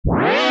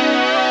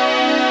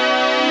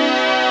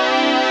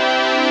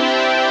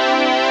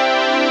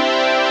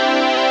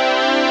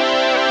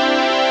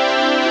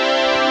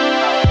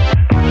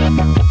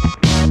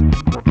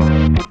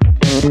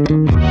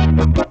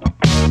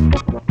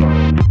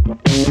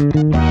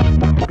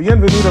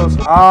Bienvenidos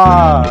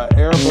a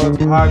Airbuds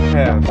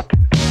Podcast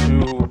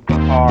to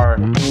our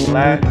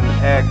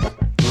Latinx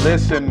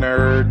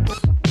listeners.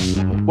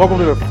 Welcome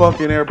to the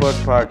fucking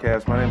Airbuds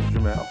Podcast. My name is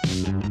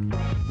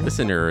Jamel.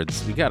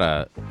 Listeners, we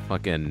gotta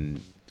fucking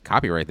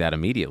copyright that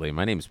immediately.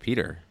 My name's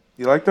Peter.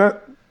 You like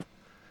that?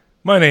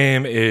 My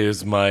name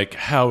is Mike.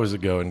 How is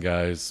it going,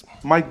 guys?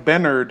 Mike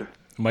Bernard.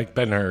 Mike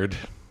Bernard.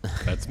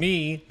 That's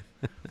me.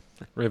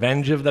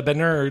 Revenge of the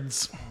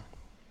Bernards.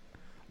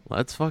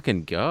 Let's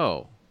fucking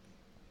go.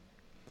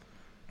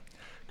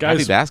 Guys,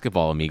 Happy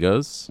basketball,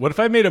 amigos. what if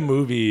I made a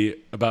movie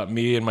about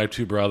me and my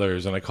two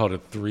brothers and I called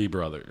it Three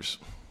Brothers?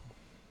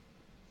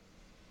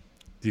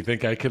 Do you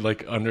think I could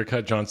like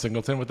undercut John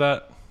Singleton with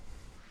that?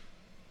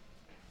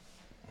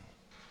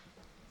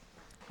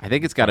 I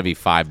think it's got to be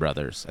Five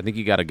Brothers. I think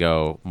you got to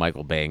go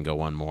Michael Bay and go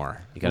one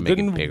more. You got to make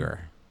it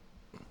bigger.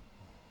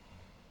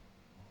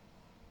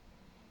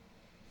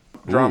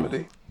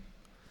 Dramedy.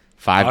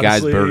 Five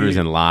Honestly, Guys, Burgers,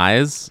 and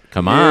Lies.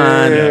 Come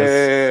Yeah, on.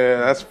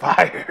 that's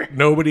fire.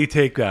 Nobody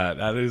take that.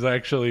 That is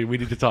actually, we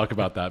need to talk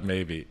about that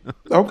maybe.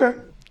 Okay.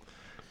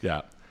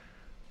 Yeah.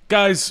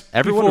 Guys,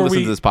 Everyone who before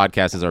listens to this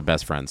podcast is our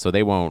best friend, so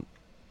they won't.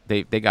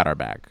 They got our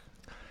back.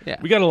 Yeah.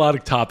 We got a lot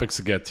of topics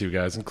to get to,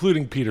 guys,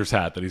 including Peter's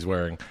hat that he's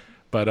wearing.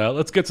 But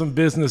let's get some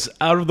business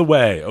out of the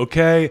way,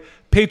 okay?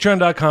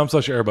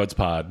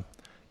 Patreon.com/AirbudsPod.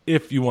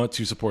 If you want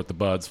to support the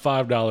Buds,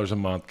 $5 a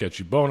month gets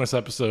you bonus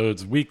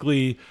episodes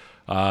weekly,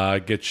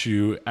 gets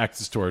you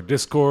access to our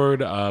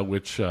Discord,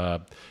 which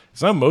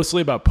is now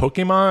mostly about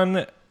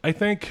Pokemon, I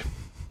think.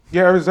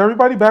 Yeah, is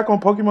everybody back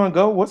on Pokemon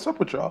Go? What's up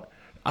with y'all?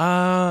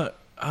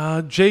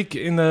 Jake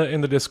in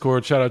the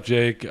Discord, shout out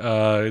Jake,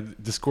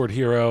 Discord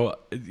hero.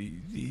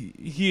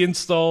 He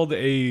installed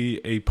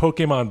a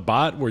Pokemon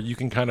bot where you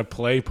can kind of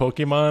play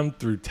Pokemon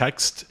through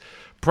text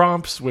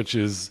prompts, which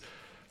is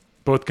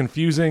both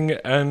confusing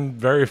and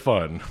very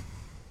fun.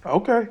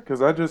 Okay,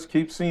 because I just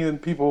keep seeing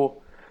people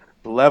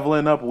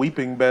leveling up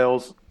Weeping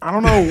Bells. I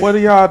don't know, what are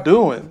y'all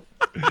doing?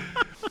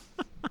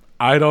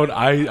 I don't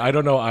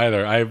know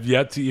either. I have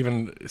yet to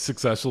even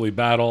successfully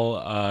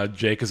battle.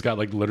 Jake has got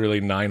like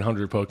literally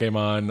 900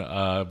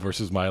 Pokemon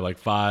versus my like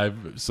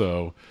 5.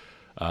 So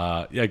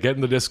yeah, get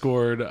in the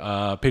Discord.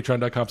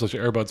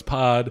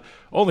 Patreon.com/AirbudsPod.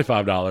 Only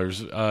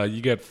 $5.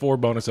 You get 4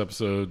 bonus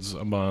episodes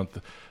a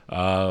month.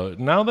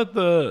 Now that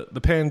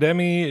the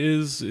pandemic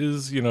is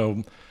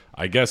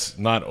I guess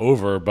not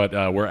over, but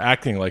we're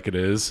acting like it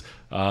is.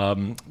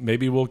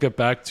 Maybe we'll get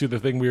back to the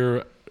thing we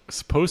were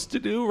supposed to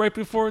do right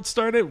before it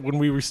started, when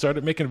we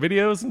restarted making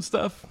videos and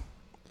stuff.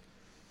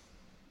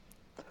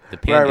 The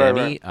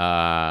pandemic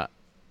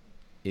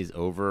is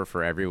over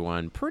for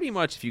everyone pretty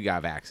much if you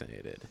got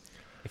vaccinated.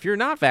 If you're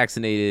not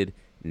vaccinated,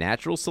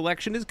 natural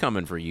selection is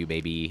coming for you,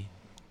 baby.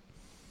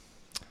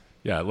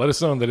 Yeah, let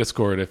us know in the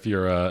Discord if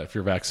you're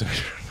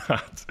vaccinated or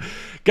not.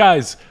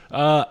 Guys,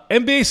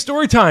 NBA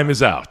Storytime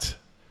is out.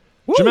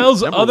 Woo!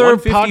 Jamel's Number other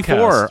 154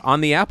 podcast.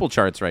 on the Apple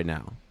charts right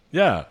now.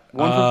 Yeah.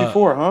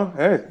 154, huh?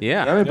 Hey,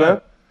 yeah, that ain't Yeah.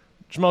 bad.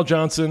 Jamal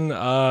Johnson,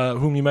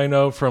 whom you may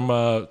know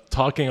from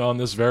talking on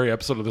this very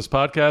episode of this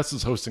podcast,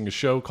 is hosting a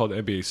show called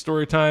NBA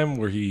Storytime,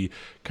 where he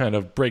kind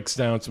of breaks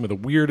down some of the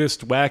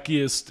weirdest,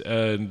 wackiest,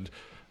 and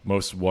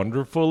most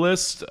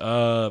wonderfulest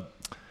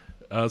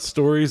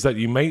stories that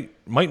you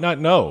might not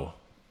know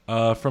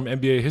from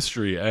NBA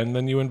history. And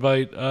then you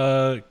invite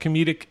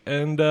comedic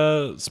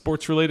and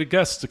sports-related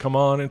guests to come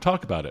on and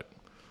talk about it.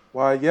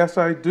 Why, yes,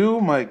 I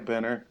do, Mike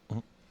Benner.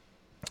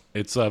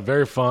 It's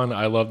very fun.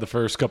 I love the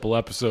first couple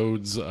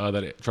episodes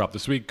that dropped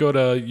this week. Go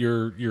to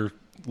your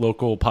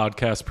local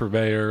podcast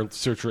purveyor,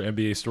 search for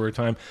NBA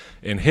Storytime,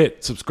 and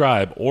hit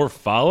subscribe or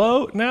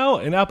follow now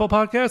in Apple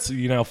Podcasts.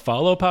 You now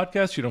follow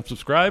podcasts. You don't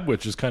subscribe,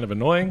 which is kind of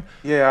annoying.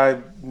 Yeah,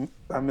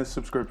 I miss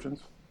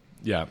subscriptions.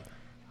 Yeah.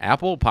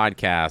 Apple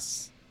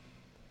Podcasts,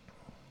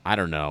 I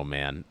don't know,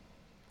 man.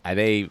 I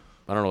don't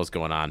know what's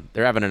going on.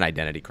 They're having an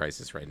identity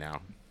crisis right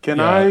now. Can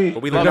Yeah, I?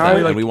 But we can love I-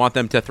 them, and we want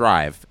them to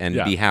thrive and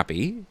Yeah. be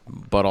happy.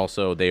 But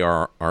also, they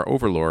are our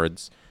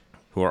overlords,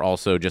 who are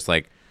also just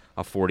like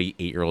a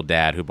 48-year-old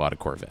dad who bought a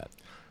Corvette.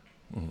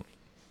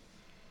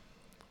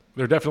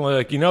 They're definitely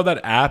like,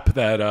 that app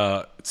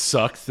that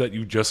sucked that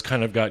you just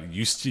kind of got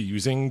used to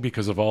using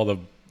because of all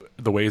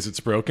the ways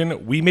it's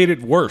broken. We made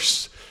it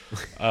worse.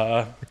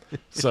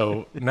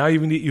 So now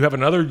you have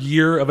another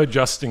year of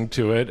adjusting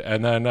to it,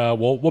 and then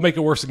we'll make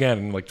it worse again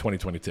in like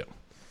 2022.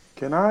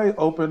 Can I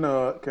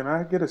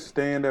get a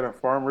stand at a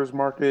farmer's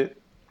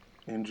market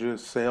and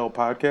just sell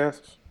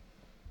podcasts?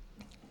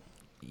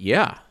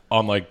 Yeah.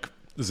 On like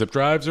zip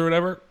drives or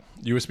whatever,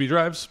 USB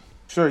drives.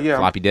 Sure, yeah.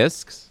 Floppy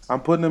disks. I'm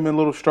putting them in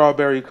little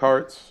strawberry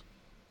carts.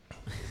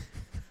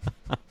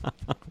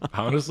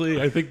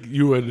 Honestly, I think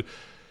you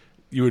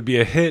would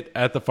be a hit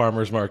at the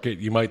farmer's market.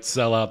 You might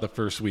sell out the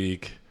first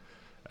week,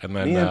 and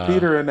then Me and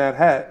Peter in that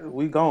hat,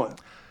 we going.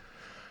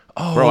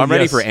 Oh, Bro, I'm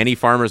ready yes. for any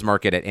farmer's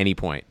market at any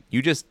point.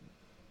 You just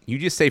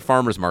say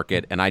farmer's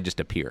market, and I just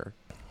appear.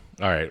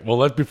 All right.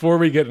 Well, before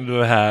we get into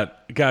the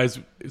hat, guys,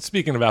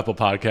 speaking of Apple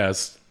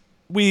Podcasts,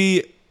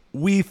 we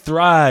We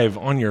thrive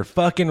on your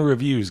fucking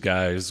reviews,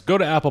 guys. Go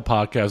to Apple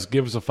Podcasts,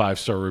 give us a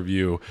 5-star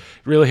review. It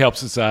really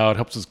helps us out,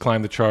 helps us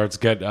climb the charts,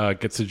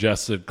 get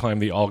suggested, climb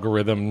the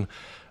algorithm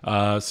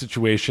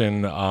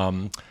situation.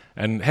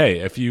 And hey,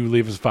 if you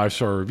leave us a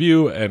 5-star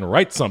review and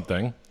write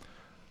something,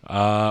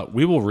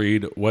 we will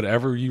read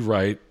whatever you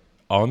write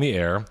on the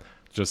air,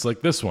 just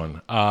like this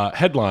one.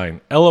 Headline,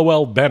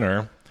 LOL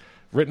Benner,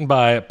 written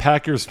by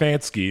Packers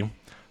Fansky.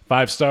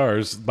 5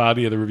 stars.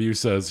 Body of the review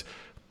says,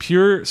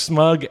 pure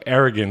smug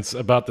arrogance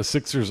about the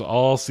Sixers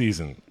all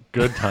season.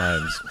 Good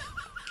times.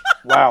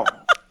 Wow.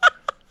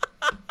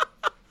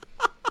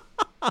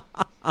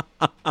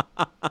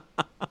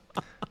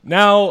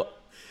 Now,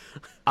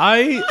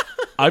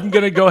 I'm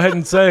going to go ahead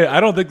and say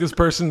I don't think this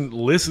person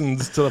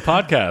listens to the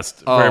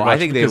podcast very much. I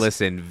think they because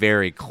listen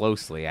very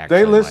closely, actually.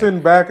 They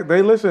listened back.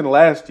 They listened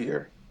last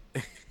year.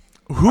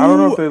 I don't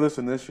know if they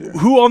listened this year.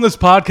 Who on this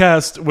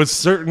podcast was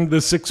certain the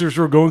Sixers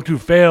were going to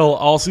fail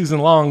all season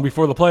long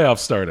before the playoffs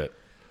started?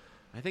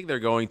 I think they're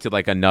going to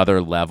like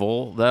another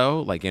level,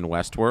 though, like in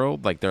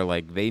Westworld. Like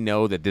they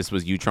know that this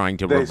was you trying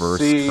to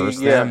curse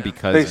them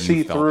because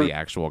you felt the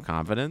actual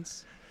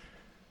confidence.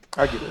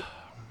 I get it.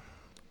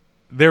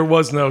 There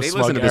was no They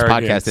smug listen to this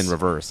arrogance. podcast in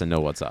reverse and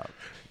know what's up.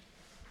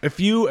 If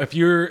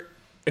yeah,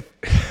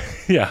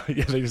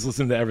 they just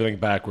listen to everything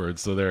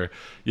backwards. So they're,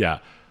 yeah.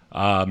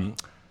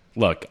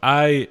 Look,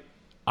 I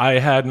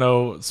had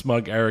no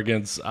smug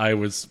arrogance.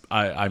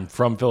 I'm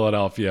from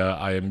Philadelphia.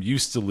 I am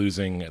used to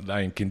losing.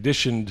 I am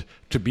conditioned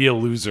to be a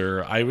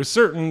loser. I was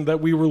certain that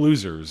we were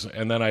losers,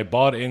 and then I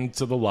bought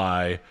into the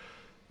lie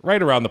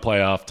right around the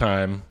playoff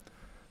time.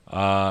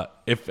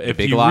 If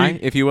Big lie,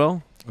 if you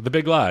will. The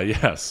big lie,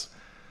 yes.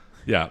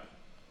 Yeah.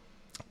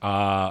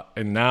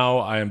 And now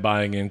I am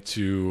buying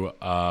into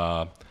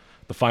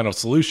the final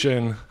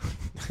solution,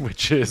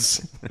 which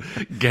is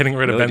getting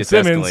rid of Really Ben just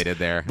Simmons. escalated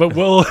there. But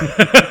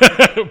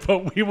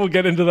but we will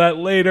get into that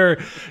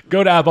later.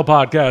 Go to Apple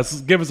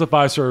Podcasts, give us a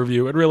 5-star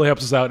review. It really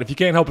helps us out. If you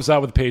can't help us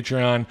out with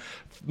Patreon,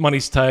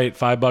 money's tight.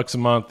 $5 a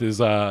month is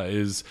a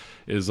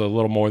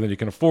little more than you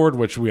can afford,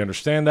 which we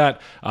understand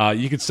that.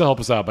 You can still help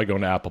us out by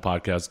going to Apple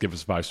Podcasts, give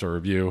us a 5-star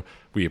review.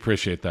 We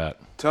appreciate that.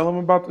 Tell them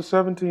about the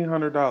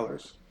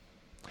 $1,700.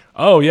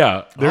 Oh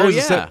yeah, there is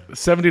yeah. a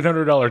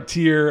 $1,700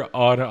 tier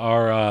on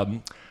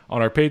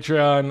our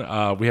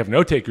Patreon. We have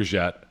no takers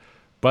yet,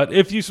 but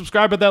if you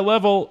subscribe at that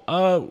level,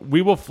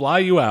 we will fly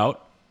you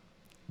out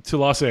to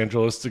Los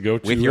Angeles to go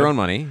to With your own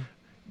money.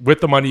 with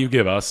the money you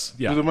give us.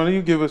 For Yeah, the money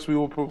you give us,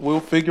 we'll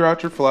figure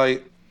out your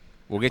flight.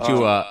 We'll get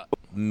you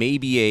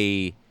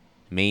maybe a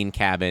main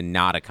cabin,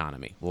 not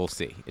economy. We'll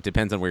see. It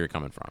depends on where you're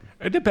coming from.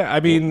 it depends. I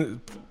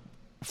mean,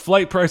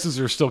 flight prices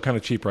are still kind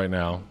of cheap right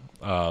now.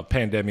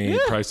 Pandemic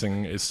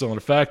pricing is still in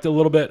effect a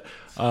little bit,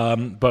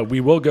 but we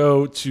will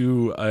go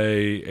to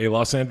a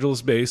Los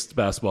Angeles-based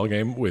basketball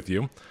game with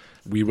you.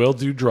 We will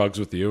do drugs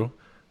with you,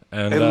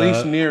 and At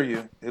least near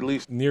you. At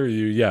least. near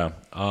you. Yeah.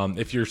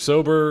 If you're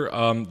sober,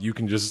 you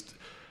can just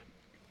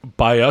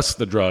buy us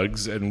the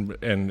drugs and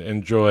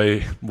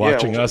enjoy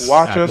watching us.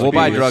 watch act us like We'll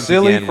buy Be a drugs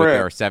silly again with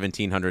friend. our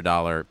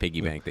 $1,700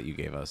 piggy bank that you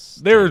gave us.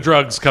 There are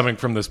drugs coming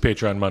from this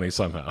Patreon money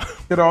somehow.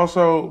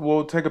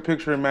 We'll take a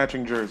picture in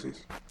matching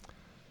jerseys.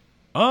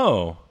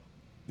 Oh,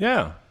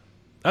 yeah.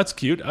 That's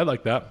cute. I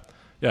like that.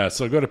 Yeah,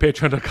 so go to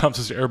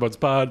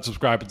patreon.com/airbudspod,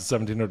 subscribe at the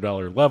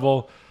 $1,700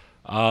 level.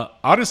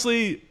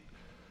 Honestly,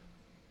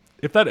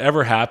 if that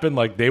ever happened,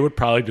 like they would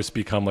probably just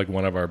become like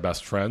one of our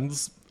best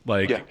friends.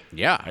 Like,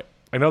 Yeah.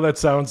 I know that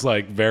sounds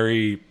like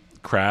very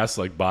crass,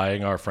 like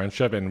buying our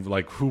friendship, and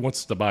like who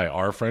wants to buy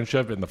our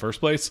friendship in the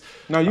first place?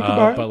 No, you can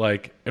buy it. But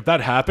like, if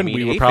that happened, I mean,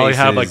 we would probably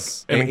have like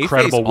A-Face an is-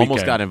 incredible A-Face weekend.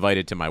 almost got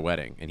invited to my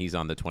wedding, and he's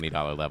on the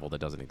 $20 level that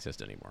doesn't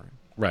exist anymore.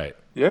 Right.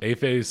 Yeah.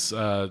 A-Face,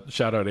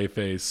 shout out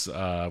A-Face.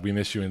 We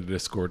miss you in the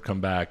Discord.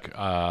 Come back.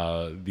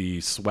 The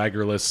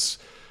swaggerless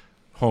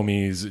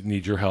homies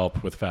need your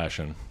help with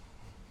fashion.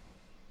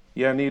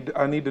 Yeah,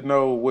 I need to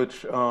know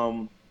which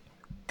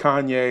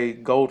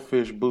Kanye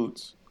goldfish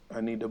boots I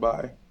need to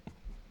buy.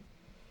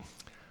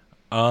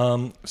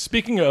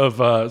 Speaking of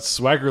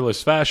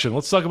swaggerless fashion,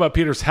 let's talk about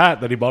Peter's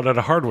hat that he bought at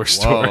a hardware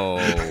store.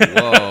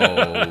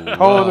 Whoa.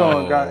 Hold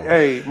on, guys.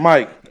 Hey,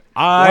 Mike.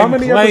 I'm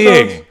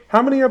playing.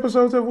 How many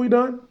episodes have we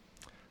done?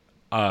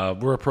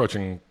 We're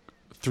approaching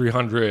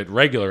 300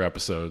 regular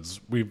episodes.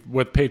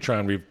 With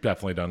Patreon, we've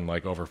definitely done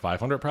like over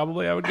 500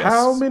 probably, I would guess.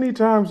 How many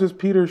times has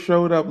Peter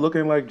showed up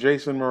looking like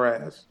Jason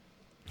Mraz?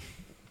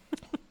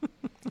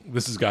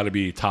 This has got to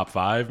be top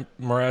 5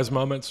 Mraz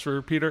moments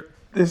for Peter.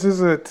 This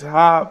is a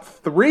top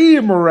 3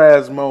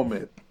 Mraz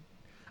moment.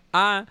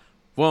 I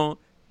won't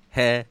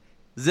hesitate.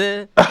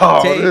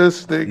 Oh,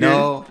 this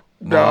nigga.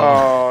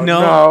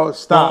 No,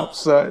 stop,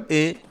 son.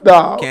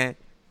 No, Can't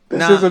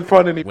this isn't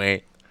fun anymore.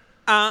 wait.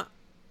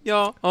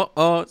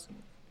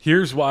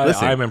 Here's why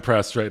Listen. I'm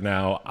impressed right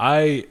now.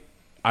 I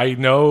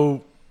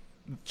know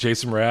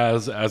Jason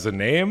Mraz as a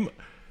name.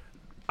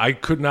 I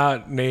could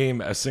not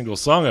name a single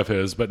song of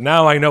his, but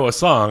now I know a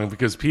song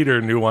because Peter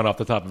knew one off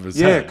the top of his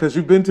Yeah, head. because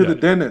you've been to Yeah. the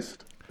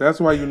dentist. That's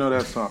why you know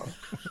that song.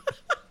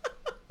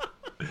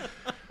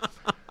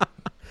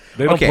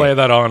 They don't Okay. play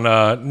that on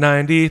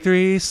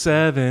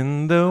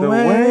 93.7 The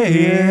Wave.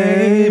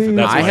 Wave.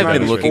 That's I what have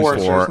been 94, looking so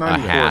for it's a 94.7.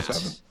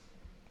 hat.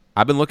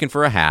 I've been looking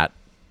for a hat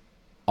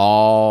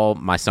all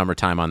my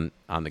summertime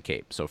on the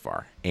Cape so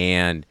far.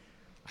 And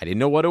I didn't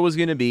know what it was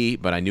going to be,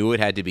 but I knew it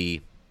had to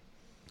be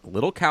a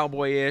little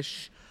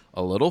cowboyish,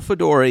 a little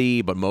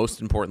fedora-y, but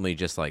most importantly,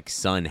 just like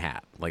sun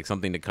hat, like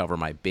something to cover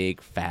my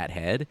big fat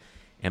head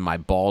and my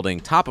balding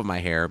top of my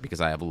hair because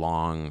I have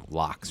long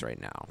locks right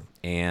now.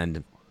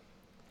 And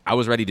I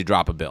was ready to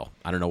drop a bill.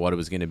 I don't know what it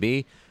was going to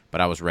be,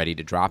 but I was ready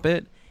to drop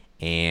it.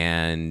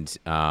 And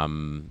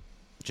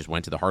just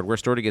went to the hardware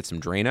store to get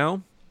some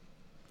Drano.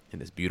 And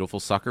this beautiful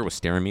sucker was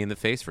staring me in the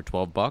face for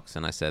 $12.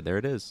 And I said, there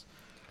it is.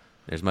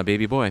 There's my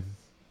baby boy. I'm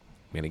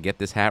going to get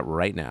this hat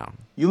right now.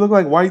 You look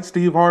like white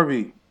Steve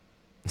Harvey.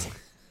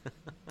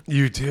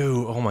 You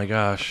do. Oh my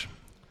gosh.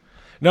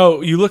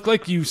 No, you look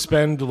like you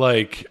spend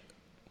like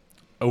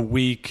a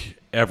week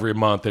every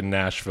month in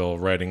Nashville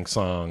writing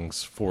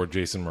songs for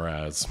Jason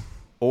Mraz.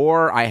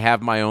 Or I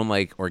have my own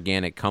like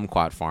organic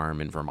kumquat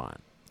farm in Vermont.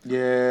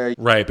 Yeah.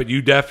 Right, but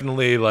you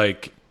definitely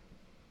like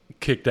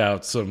kicked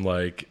out some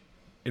like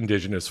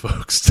indigenous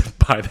folks to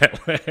buy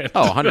that land.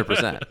 Oh,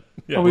 100%.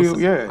 Yeah. Oh,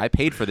 yeah. I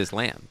paid for this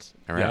land.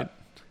 All right.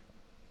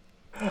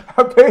 Yeah.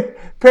 I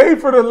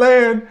paid for the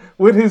land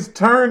with his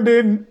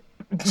turned-in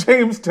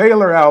James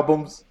Taylor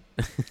albums.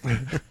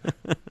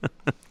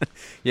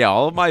 Yeah,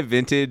 all of my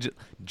vintage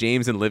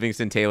James and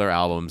Livingston Taylor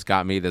albums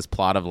got me this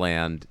plot of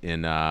land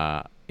in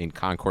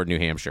Concord, New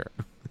Hampshire.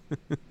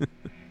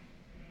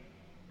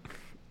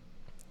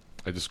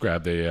 I just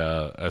grabbed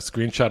a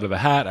screenshot of the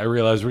hat. I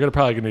realized we're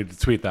probably gonna need to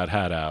tweet that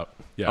hat out.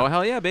 Yeah. Oh,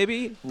 hell yeah,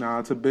 baby. Nah,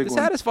 it's a big This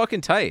one. hat is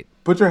fucking tight.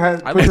 Put your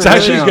hat. I Put It's your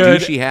actually head good.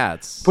 down. douchey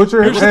hats. Put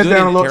your There's head good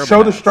down a and little. terrible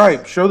Show the hats.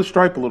 stripe. Show the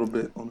stripe a little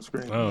bit on the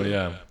screen. Oh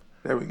yeah.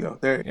 There we go.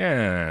 There.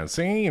 Yeah.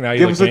 See, now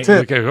Give you us look, a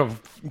tip. like a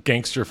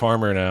gangster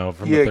farmer now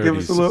from Yeah, the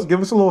 30s.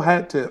 give us a little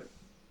hat tip.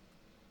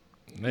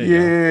 There you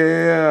go.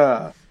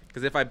 Yeah.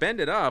 Because if I bend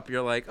it up,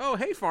 you're like, oh,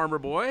 hey, farmer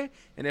boy.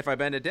 And if I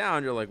bend it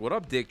down, you're like, what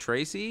up, Dick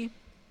Tracy?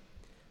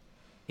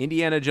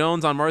 Indiana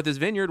Jones on Martha's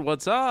Vineyard,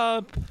 what's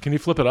up? Can you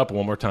flip it up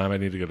one more time? I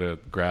need to get a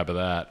grab of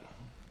that.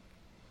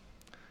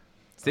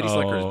 City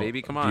Slickers,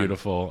 baby, come on.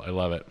 Beautiful. I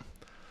love it.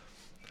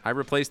 I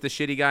replaced the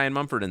shitty guy in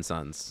Mumford &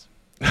 Sons.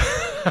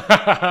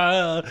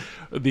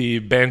 The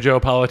banjo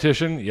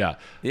politician? Yeah.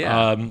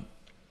 Yeah.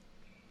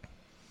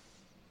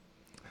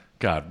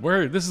 God,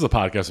 this is a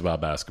podcast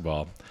about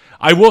basketball.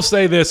 I will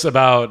say this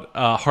about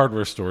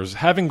hardware stores.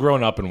 Having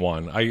grown up in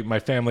one, my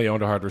family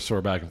owned a hardware store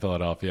back in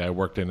Philadelphia. I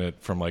worked in it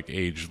from like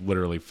age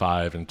literally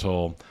 5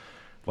 until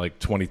like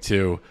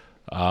 22.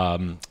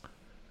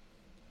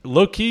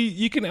 Low key,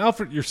 you can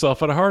outfit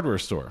yourself at a hardware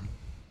store.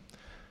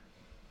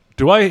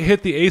 Do I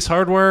hit the Ace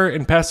Hardware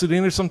in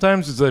Pasadena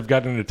sometimes because they've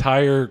got an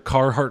entire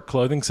Carhartt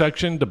clothing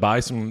section to buy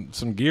some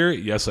gear?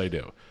 Yes, I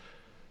do.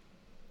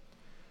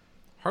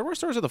 Hardware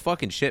stores are the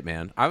fucking shit,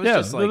 man. I was Yeah,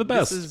 just they're like, the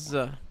best.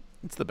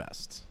 It's the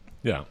best.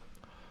 Yeah.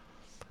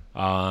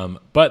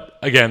 But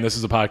again, this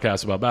is a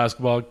podcast about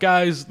basketball.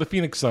 Guys, the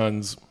Phoenix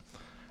Suns,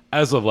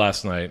 as of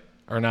last night,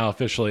 are now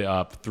officially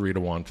up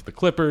 3-1 to the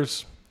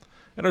Clippers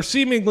and are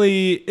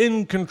seemingly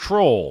in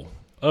control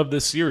of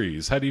this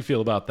series. How do you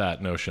feel about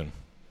that notion?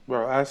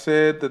 Bro, I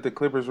said that the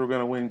Clippers were going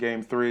to win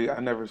Game 3. I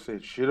never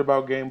said shit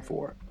about Game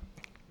 4.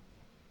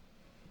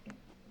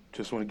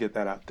 Just want to get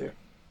that out there.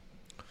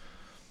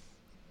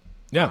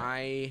 Yeah.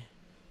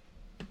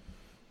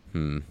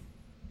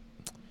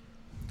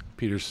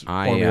 Peter's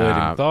I,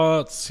 formulating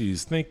thoughts.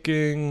 He's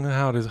thinking,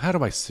 how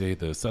do I say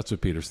this? That's what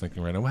Peter's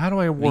thinking right now. How do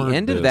I word The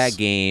end this? of that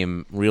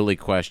game really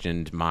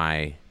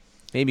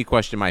made me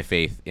question my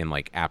faith in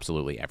like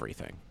absolutely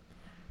everything.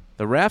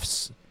 The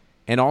refs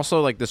and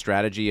also like the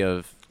strategy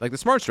of like the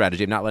smart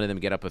strategy of not letting them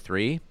get up a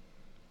 3.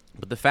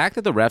 But the fact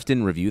that the refs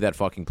didn't review that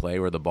fucking play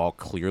where the ball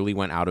clearly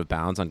went out of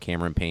bounds on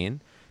Cameron Payne,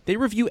 they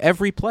review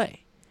every play.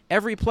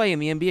 Every play in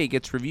the NBA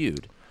gets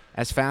reviewed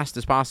as fast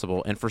as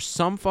possible. And for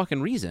some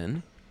fucking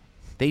reason,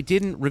 they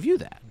didn't review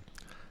that.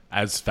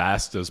 As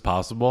fast as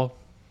possible?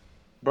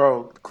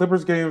 Bro,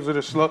 Clippers games are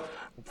the slow.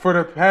 For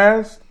the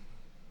past,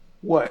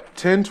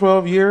 10,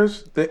 12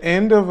 years, the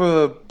end of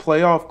a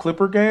playoff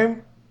Clipper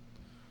game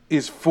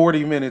is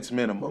 40 minutes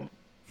minimum.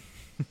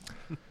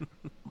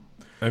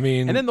 I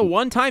mean, And then the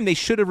one time they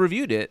should have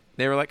reviewed it,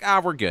 they were like,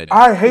 we're good.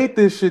 I hate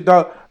this shit,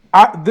 dog.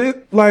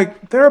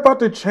 They're about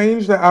to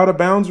change the out of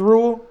bounds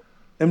rule,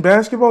 and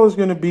basketball is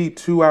going to be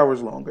 2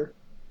 hours longer.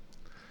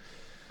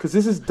 Because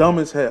this is dumb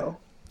as hell.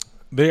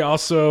 they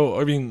also,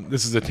 I mean,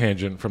 this is a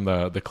tangent from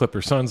the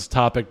Clipper Suns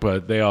topic,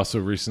 but they also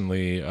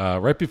recently,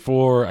 right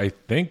before I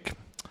think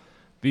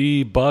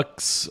the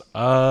Bucks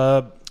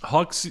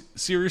Hawks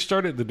series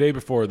started, the day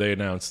before they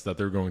announced that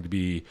they're going to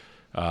be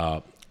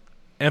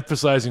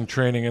emphasizing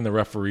training in the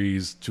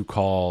referees to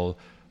call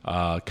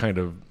kind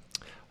of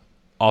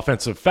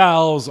offensive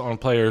fouls on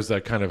players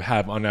that kind of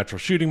have unnatural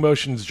shooting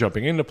motions,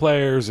 jumping into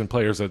players, and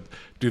players that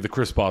do the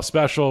Chris Paul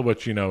special,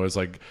 which, you know, is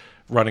like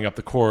running up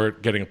the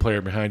court, getting a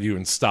player behind you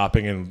and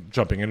stopping and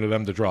jumping into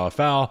them to draw a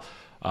foul.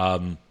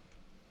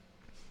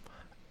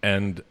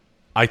 And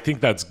I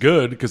think that's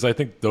good because I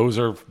think those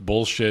are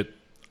bullshit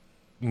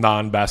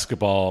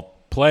non-basketball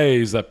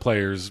plays that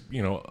players,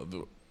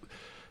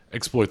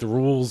 exploit the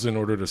rules in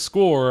order to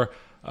score.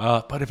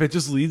 But if it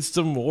just leads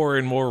to more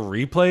and more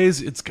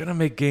replays, it's going to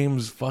make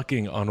games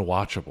fucking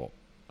unwatchable.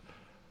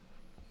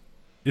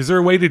 Is there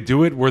a way to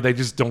do it where they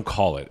just don't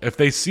call it? If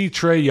they see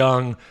Trae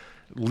Young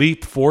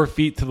leap 4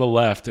 feet to the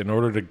left in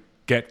order to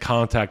get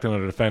contact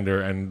on a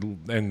defender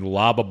and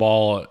lob a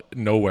ball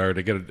nowhere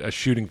to get a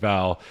shooting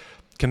foul,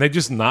 can they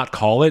just not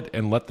call it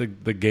and let the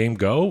game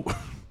go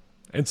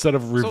instead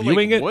of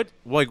reviewing it?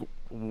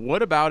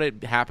 What about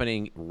it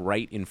happening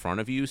right in front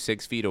of you,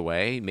 6 feet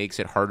away, makes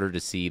it harder to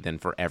see than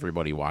for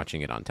everybody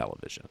watching it on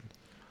television?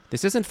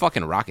 This isn't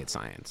fucking rocket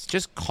science.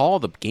 Just call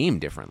the game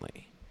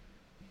differently.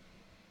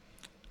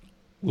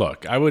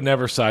 Look, I would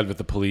never side with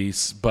the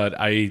police, but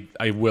I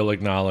will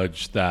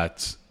acknowledge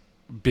that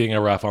being a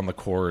ref on the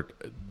court,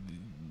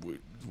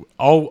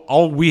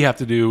 all we have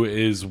to do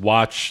is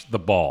watch the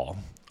ball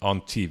on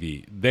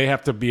TV. They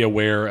have to be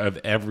aware of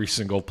every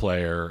single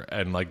player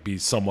and be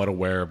somewhat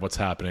aware of what's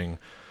happening.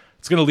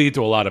 It's going to lead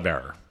to a lot of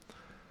error.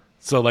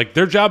 So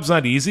their job's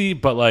not easy,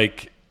 but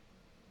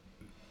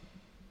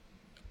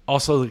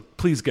also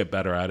please get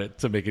better at it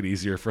to make it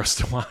easier for us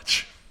to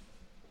watch.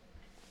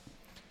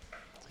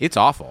 It's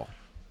awful.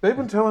 They've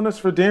been telling us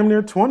for damn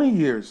near 20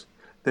 years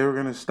they were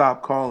going to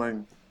stop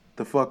calling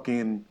the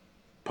fucking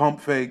pump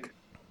fake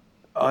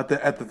at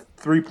the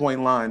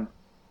 3-point line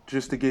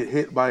just to get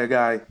hit by a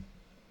guy.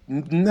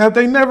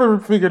 They never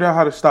figured out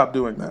how to stop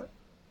doing that.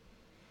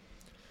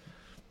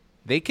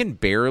 They can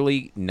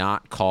barely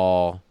not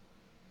call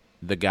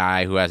the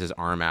guy who has his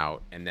arm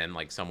out and then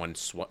someone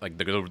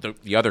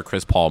the other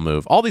Chris Paul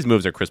move. All these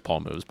moves are Chris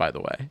Paul moves, by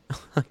the way.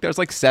 There's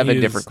 7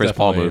 different Chris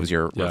Paul moves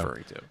you're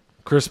referring to.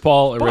 Chris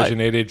Paul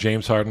originated,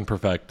 James Harden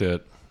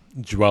perfected,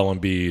 Joel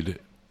Embiid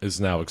is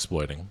now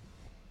exploiting.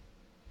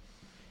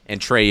 And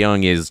Trae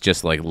Young is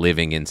just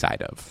living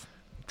inside of.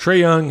 Trae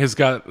Young has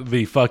got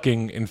the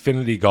fucking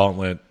Infinity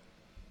Gauntlet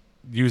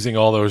using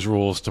all those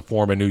rules to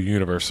form a new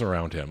universe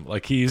around him.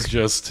 He's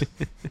just...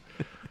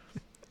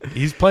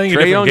 he's playing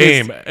a different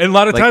game. And a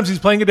lot of times he's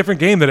playing a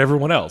different game than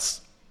everyone else.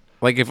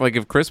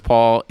 If Chris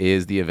Paul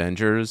is the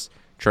Avengers,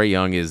 Trae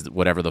Young is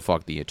whatever the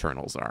fuck the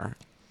Eternals are.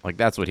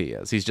 That's what he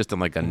is. He's just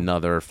in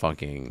another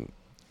fucking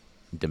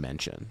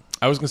dimension.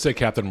 I was going to say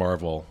Captain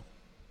Marvel.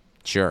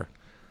 Sure.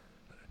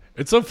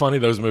 It's so funny,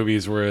 those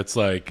movies where it's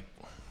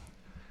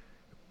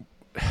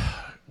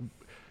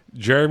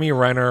Jeremy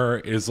Renner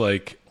is an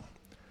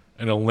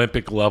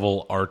Olympic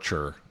level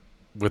archer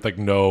with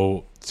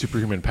no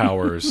superhuman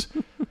powers.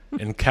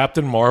 And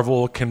Captain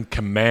Marvel can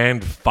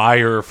command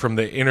fire from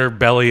the inner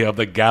belly of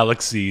the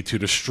galaxy to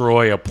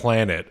destroy a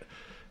planet.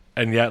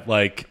 And yet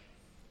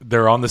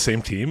they're on the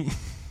same team.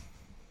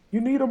 You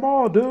need them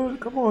all,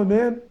 dude. Come on,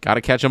 man. Gotta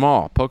catch them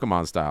all,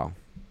 Pokemon style.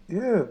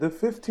 Yeah, the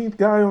 15th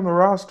guy on the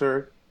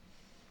roster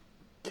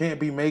can't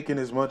be making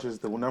as much as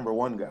the number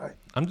 1 guy.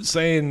 I'm just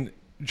saying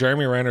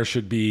Jeremy Renner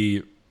should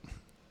be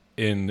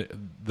in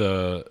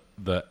the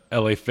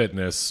LA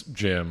Fitness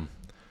gym,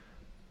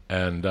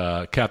 and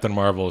Captain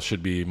Marvel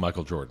should be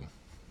Michael Jordan.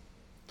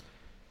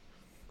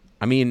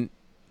 I mean,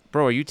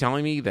 bro, are you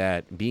telling me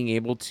that being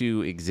able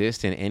to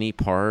exist in any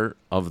part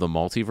of the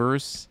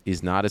multiverse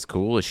is not as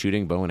cool as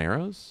shooting bow and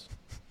arrows?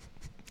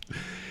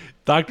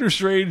 Doctor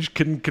Strange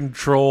can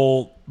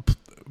control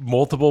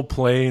multiple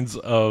planes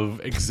of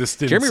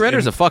existence. Jeremy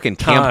Renner's a fucking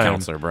camp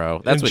counselor,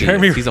 bro. That's what he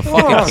is. He's a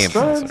fucking camp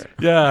counselor.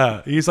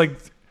 Yeah, he's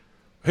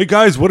hey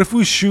guys, what if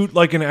we shoot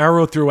an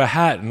arrow through a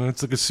hat and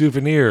it's a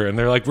souvenir? And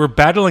they're we're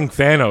battling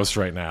Thanos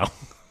right now.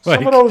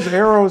 Some of those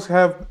arrows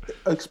have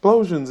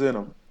explosions in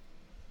them.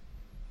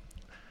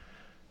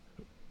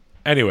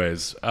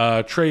 Anyways,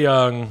 Trae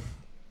Young,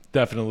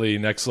 definitely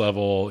next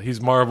level. He's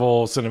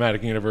Marvel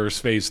Cinematic Universe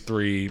Phase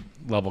 3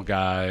 level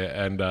guy,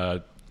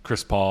 and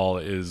Chris Paul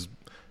is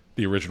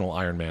the original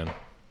Iron Man.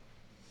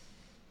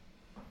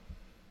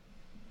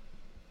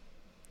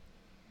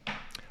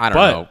 I don't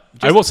know.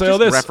 I will say all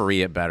this.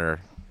 Referee it better.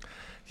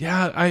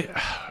 Yeah,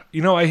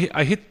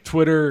 I hit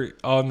Twitter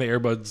on the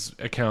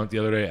Airbuds account the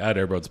other day at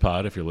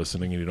AirbudsPod. If you're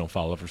listening and you don't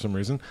follow for some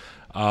reason,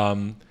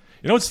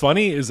 what's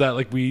funny is that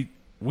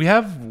we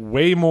have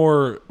way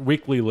more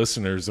weekly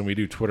listeners than we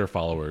do Twitter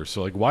followers.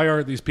 So why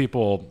aren't these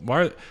people?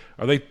 Why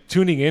are they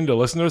tuning in to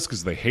listen to us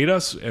because they hate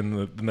us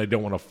and then they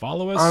don't want to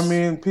follow us? I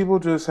mean, people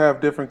just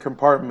have different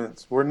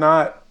compartments. We're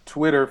not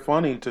Twitter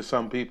funny to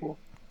some people.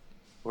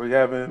 We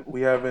haven't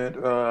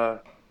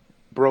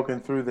broken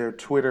through their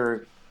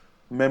Twitter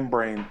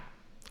membrane.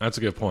 That's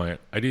a good point.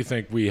 I do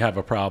think we have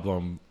a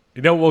problem.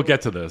 We'll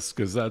get to this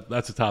because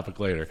that's a topic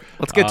later.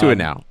 Let's get to it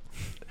now.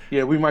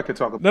 Yeah, we might could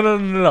talk about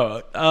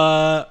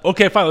No.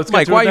 Okay, fine. Let's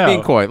get to it now. Mike, why are you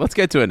being coy? Let's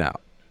get to it now.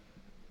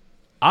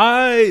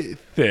 I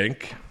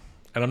think,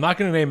 and I'm not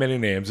going to name any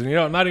names, and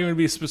I'm not even going to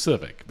be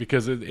specific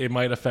because it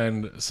might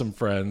offend some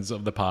friends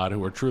of the pod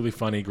who are truly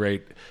funny,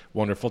 great,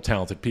 wonderful,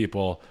 talented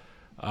people.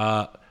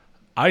 I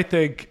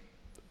think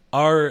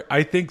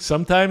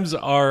sometimes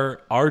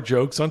our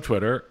jokes on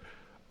Twitter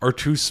are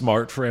too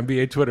smart for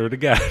NBA Twitter to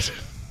get.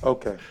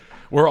 Okay.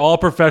 we're all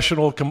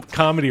professional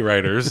comedy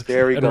writers,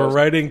 There he and we're goes.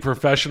 writing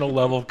professional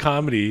level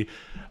comedy.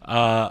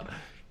 And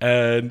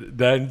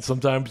then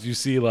sometimes you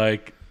see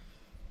like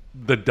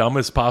the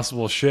dumbest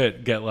possible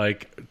shit get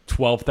like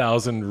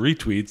 12,000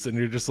 retweets, and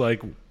you're just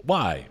like,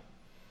 why?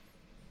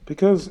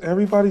 Because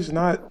everybody's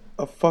not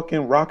a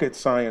fucking rocket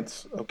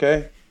science,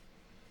 okay?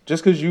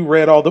 Just because you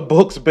read all the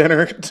books,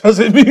 Benner,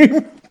 doesn't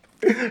mean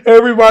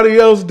everybody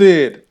else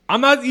did.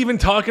 I'm not even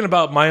talking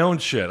about my own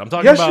shit. I'm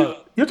talking Yes,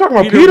 about you're talking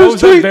about Peter, Peter's what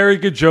was that tweet. very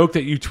good joke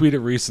that you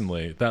tweeted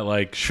recently that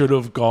like should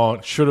have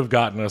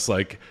gotten us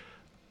like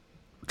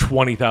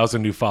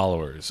 20,000 new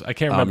followers. I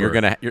can't remember.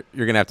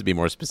 You're gonna have to be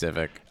more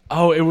specific.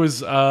 Oh, it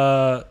was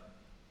about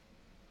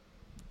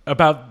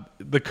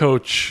the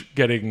coach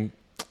getting.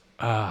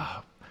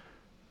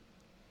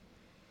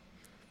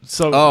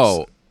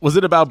 Was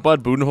it about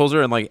Bud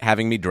Budenholzer and like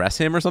having me dress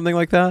him or something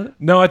like that?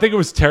 No, I think it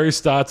was Terry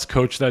Stotts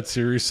coached that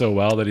series so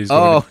well that he's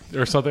going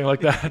to, or something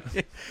like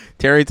that.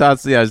 Terry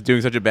Stotts, is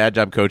doing such a bad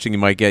job coaching. He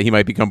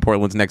might become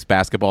Portland's next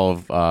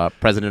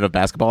president of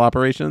basketball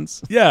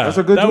operations. Yeah, That's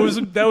a good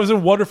that was a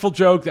wonderful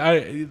joke.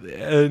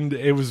 And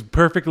it was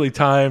perfectly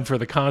timed for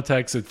the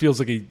context. It feels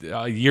like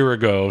a year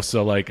ago,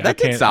 so like I That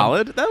can't. did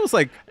solid.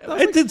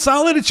 It did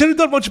solid. It should have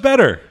done much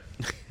better.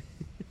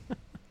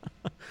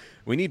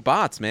 We need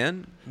bots,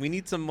 man. We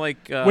need some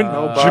like. When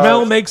bots.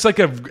 Jamel makes like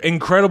an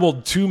incredible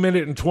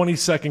 2-minute and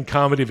 20-second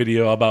comedy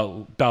video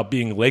about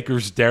being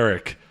Lakers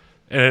Derek,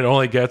 and it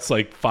only gets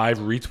like 5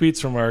 retweets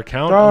from our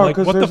account, I'm like,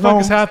 'cause what the there's fuck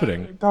is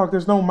happening? Dog,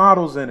 there's no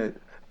models in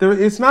it.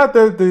 It's not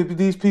that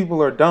these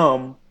people are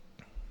dumb,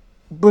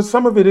 but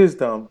some of it is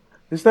dumb.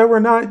 It's that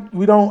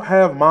we don't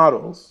have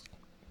models.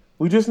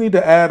 We just need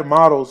to add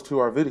models to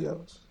our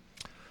videos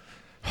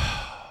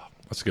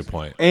That's a good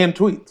point. and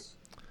tweets.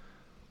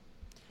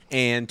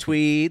 and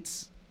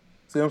tweets.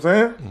 See what I'm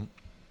saying?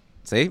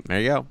 See,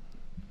 there you go.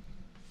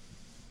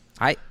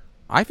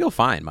 I feel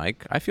fine,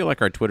 Mike. I feel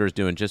like our Twitter's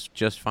doing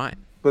just fine.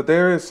 But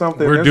there is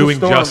something. We're there's doing a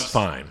storm, just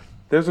fine.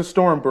 There's a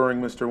storm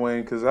brewing, Mr.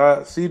 Wayne, because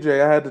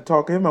CJ, I had to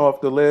talk him off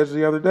the ledge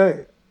the other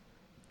day.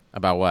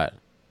 About what?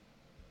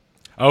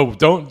 Oh,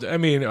 don't. I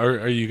mean,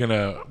 are you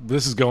gonna?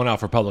 This is going out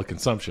for public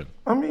consumption.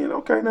 I mean,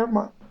 okay, never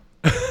mind.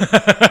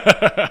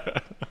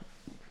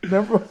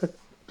 Never mind.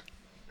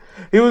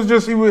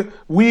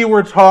 We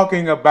were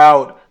talking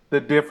about the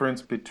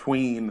difference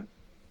between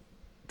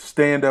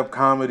stand-up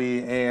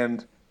comedy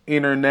and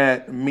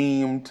internet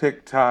meme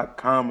TikTok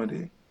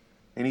comedy.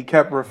 And he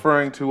kept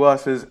referring to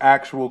us as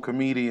actual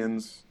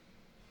comedians.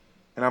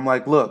 And I'm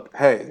like, look,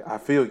 hey, I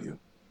feel you.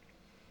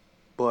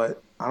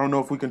 But I don't know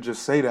if we can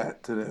just say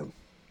that to them.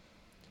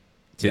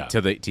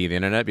 To the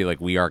internet, be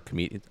like, we are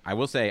comedians. I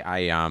will say,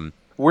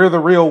 We're the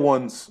real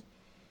ones.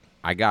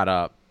 I got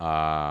up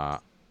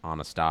on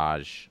a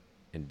stage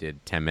and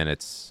did 10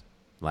 minutes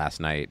last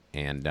night,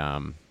 and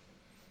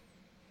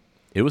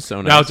it was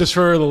so nice. Now, just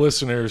for the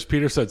listeners,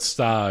 Peter said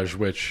stage,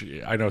 which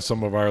I know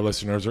some of our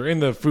listeners are in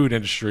the food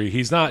industry. He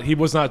was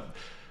not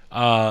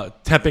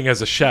temping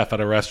as a chef at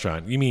a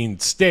restaurant. You mean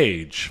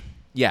stage?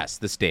 Yes,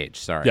 the stage.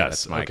 Sorry, Yes,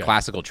 that's my okay.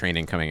 classical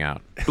training coming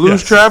out.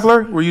 Blues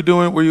Traveler? Were you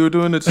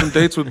doing some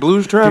dates with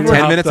Blues Traveler?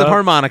 10 minutes of up.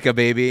 harmonica,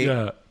 baby.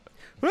 Yeah.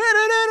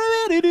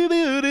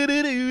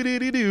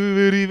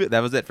 That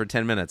was it for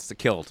 10 minutes.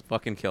 Killed.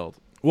 Fucking killed.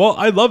 Well,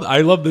 I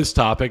love this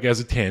topic as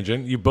a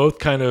tangent. You both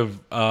kind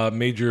of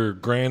made your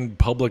grand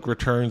public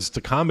returns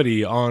to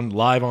comedy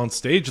live on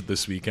stage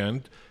this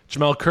weekend.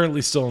 Jamel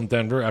currently still in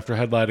Denver after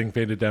headlining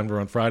Faded Denver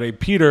on Friday.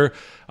 Peter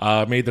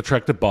made the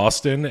trek to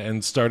Boston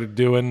and started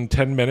doing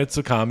 10 minutes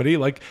of comedy.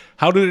 Like,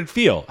 how did it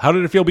feel? How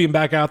did it feel being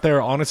back out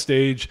there on a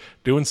stage,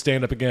 doing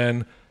stand-up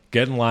again,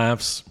 getting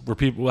laughs?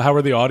 How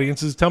were the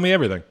audiences? Tell me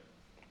everything.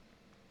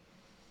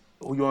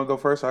 Oh, you want to go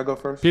first? I go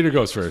first. Peter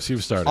goes first. He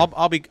was starting.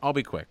 I'll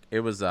be quick.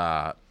 It was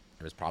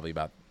probably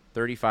about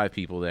 35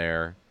 people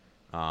there.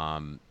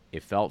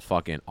 It felt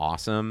fucking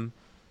awesome.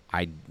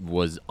 I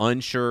was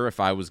unsure if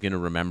I was going to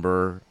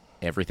remember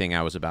everything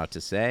I was about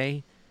to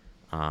say.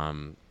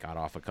 Got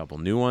off a couple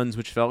new ones,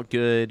 which felt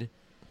good.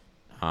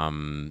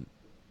 All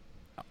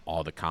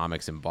the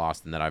comics in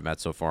Boston that I've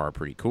met so far are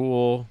pretty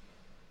cool.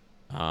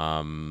 It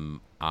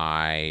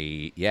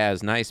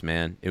was nice,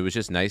 man. It was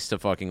just nice to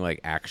fucking like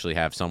actually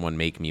have someone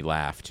make me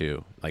laugh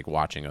too, like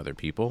watching other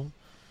people.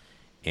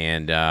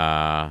 And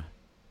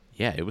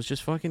it was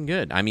just fucking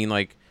good. I mean,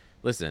 like,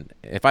 listen,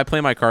 if I play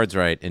my cards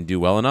right and do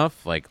well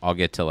enough, like, I'll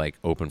get to like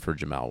open for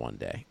Jamel one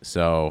day.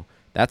 So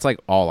that's like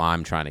all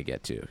I'm trying to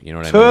get to. You know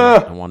what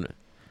I mean?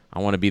 I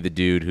want to be the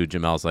dude who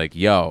Jamel's like,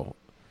 yo,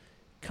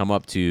 come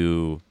up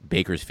to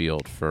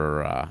Bakersfield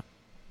for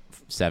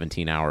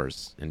 17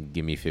 hours and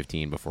give me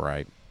 15 before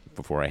I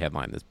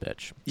headline this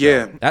bitch.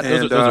 Yeah.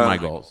 Those are my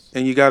goals.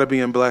 And you got to be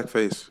in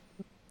blackface.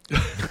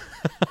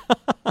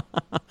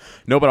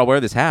 No, but I'll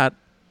wear this hat.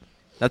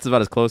 That's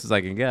about as close as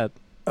I can get.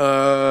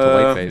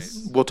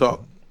 Whiteface. We'll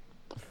talk.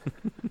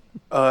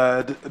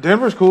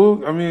 Denver's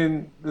cool. I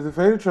mean, the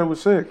Faded show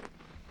was sick.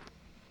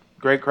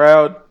 Great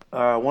crowd.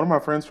 One of my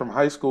friends from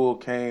high school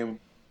came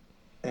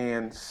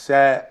and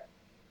sat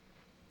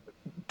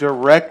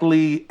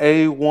directly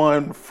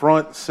A1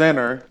 front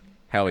center,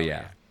 Hell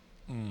yeah.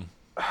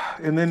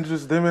 and then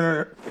just them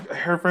and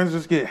her friends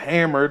just get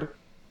hammered.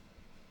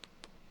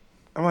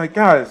 I'm like,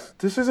 guys,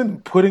 this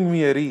isn't putting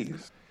me at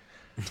ease.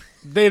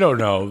 They don't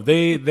know.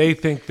 They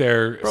think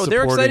they're Bro, supporting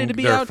they're excited to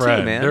be their out too,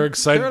 friend. man. They're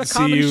excited They're at to a see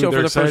comedy you. show for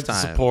They're the excited first to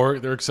time.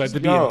 support. They're excited to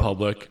be Yo. in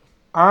public.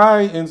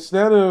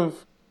 Instead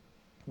of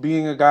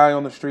being a guy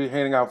on the street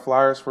handing out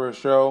flyers for a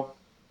show,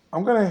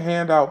 I'm going to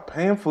hand out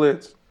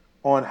pamphlets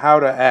on how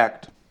to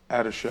act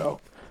at a show.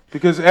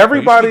 Because You should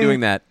everybody be doing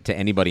that to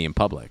anybody in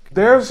public.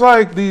 there's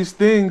like these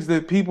things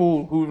that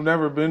people who've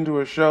never been to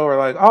a show are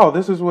like, oh,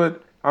 this is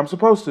what I'm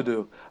supposed to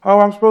do. Oh,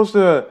 I'm supposed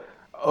to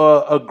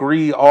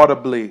agree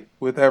audibly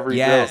with every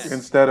Yes. joke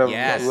instead of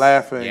Yes.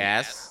 laughing.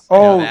 Yes. I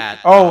know Oh,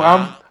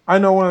 that. I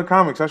know one of the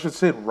comics. I should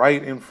sit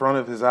right in front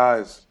of his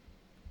eyes.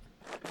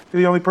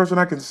 You're the only person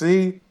I can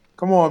see.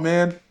 Come on,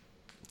 man.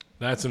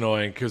 That's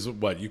annoying because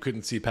you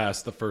couldn't see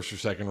past the first or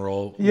second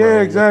row. Yeah, row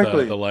with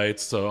exactly. the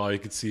lights, so all you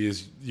could see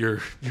is your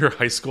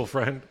high school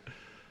friend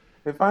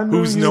If I knew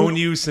who's you, known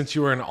you since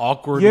you were an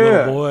awkward yeah,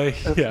 little boy.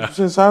 Yeah,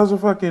 since I was a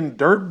fucking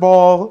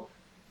dirtball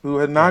who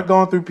had not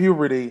gone through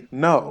puberty.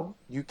 No,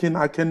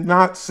 I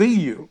cannot see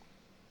you.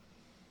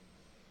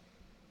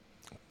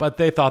 but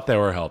they thought they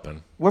were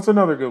helping. What's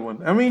another good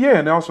one? I mean, yeah,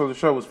 and also the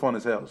show was fun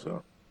as hell.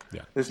 So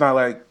Yeah. it's not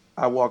like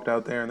I walked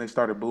out there and they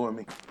started booing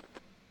me.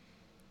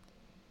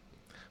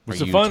 Are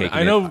Was it you fun? taking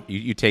I know.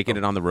 you taking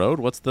it on the road.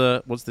 What's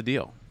the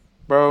deal?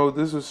 Bro,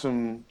 this is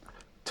some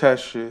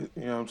test shit.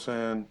 You know what I'm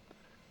saying?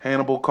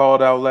 Hannibal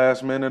called out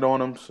last minute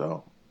on him,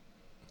 so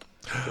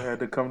they had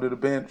to come to the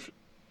bench.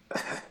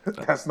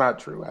 That's not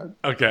true.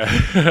 Okay.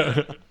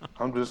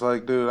 I'm just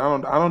like, dude, I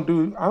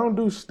don't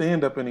do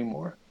stand up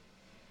anymore.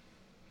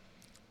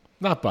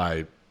 Not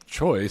by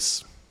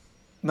choice.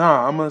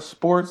 Nah, I'm a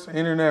sports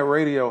internet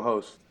radio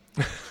host.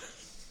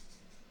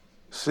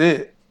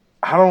 Shit.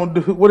 I don't do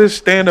what is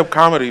stand up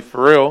comedy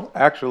for real,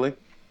 actually.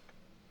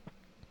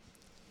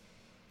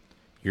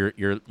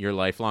 Your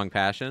lifelong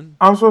passion?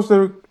 I'm supposed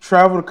to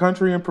travel the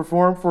country and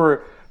perform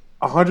for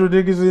 100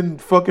 niggas in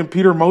fucking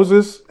Peter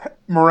Moses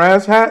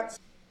Mraz hats.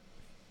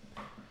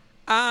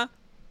 I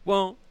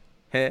won't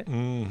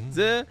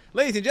hesitate.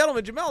 Ladies and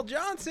gentlemen, Jamel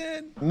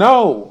Johnson.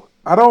 No,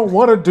 I don't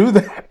want to do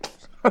that.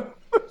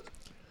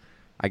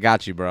 I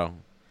got you, bro.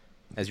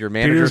 As your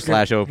manager Peter's gonna-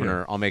 slash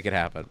opener, I'll make it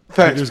happen.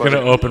 Thanks, Who's buddy.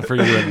 going to open for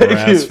you in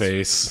Mraz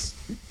face?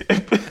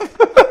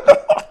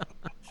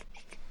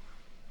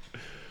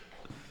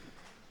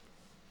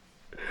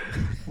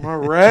 My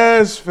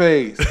Raz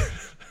face.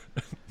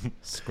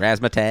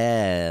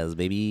 Scrazmataz,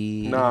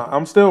 baby. Nah,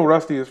 I'm still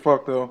rusty as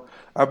fuck though.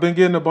 I've been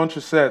getting a bunch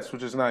of sets,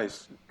 which is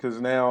nice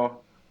because now,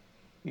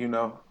 you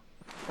know,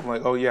 I'm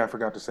like, oh yeah, I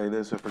forgot to say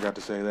this, I forgot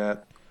to say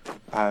that.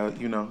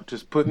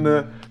 Just putting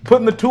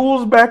the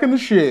tools back in the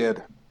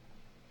shed.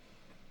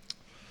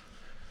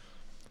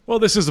 Well,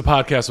 this is a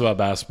podcast about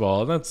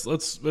basketball.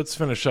 Let's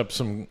finish up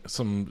some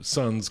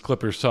Suns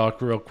Clippers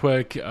talk real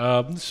quick.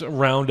 Just a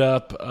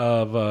roundup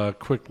of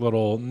quick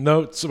little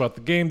notes about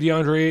the game.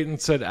 DeAndre Ayton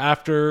said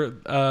after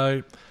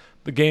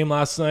the game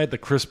last night that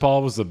Chris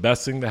Paul was the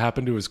best thing that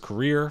happened to his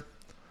career.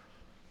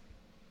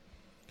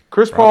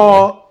 Chris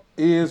Paul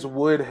is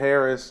Wood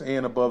Harris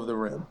and above the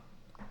rim.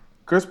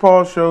 Chris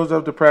Paul shows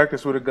up to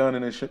practice with a gun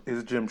in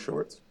his gym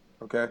shorts,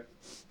 okay?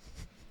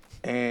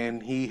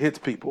 And he hits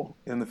people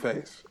in the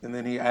face. And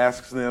then he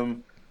asks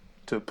them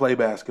to play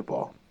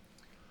basketball.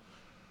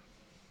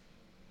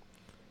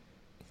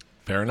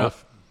 Fair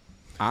enough.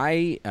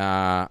 I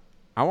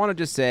want to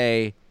just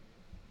say,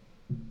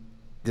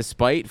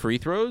 despite free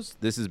throws,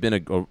 this has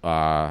been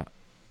or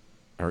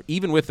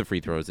even with the free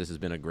throws, this has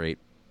been a great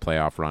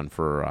playoff run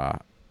for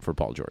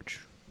Paul George.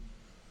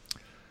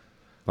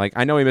 Like,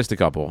 I know he missed a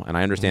couple, and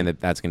I understand that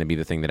that's going to be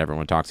the thing that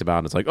everyone talks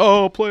about. It's like,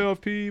 oh,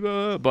 playoff P,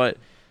 but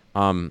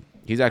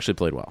he's actually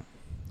played well.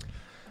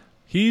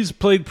 He's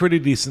played pretty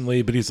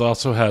decently, but he's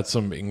also had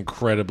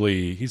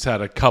he's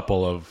had a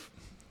couple of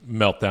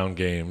meltdown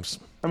games.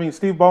 I mean,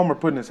 Steve Ballmer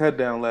putting his head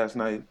down last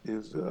night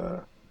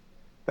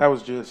that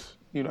was just,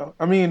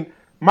 I mean,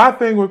 my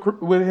thing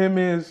with him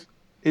is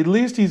at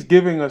least he's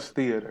giving us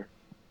theater.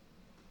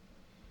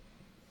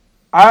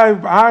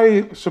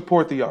 I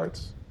support the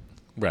arts.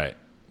 Right.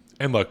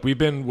 And look, we've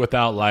been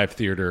without live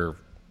theater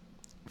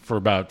for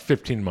about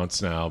 15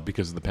 months now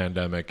because of the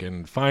pandemic,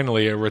 and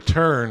finally a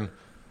return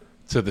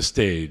to the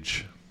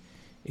stage.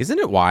 Isn't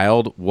it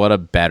wild what a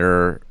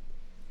better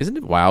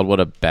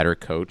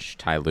coach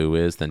Ty Lue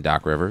is than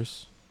Doc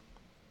Rivers?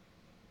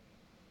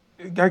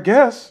 I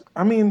guess.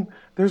 I mean,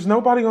 there's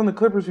nobody on the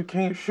Clippers who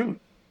can't shoot.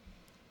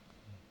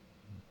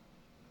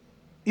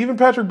 Even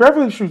Patrick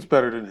Beverly shoots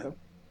better than him.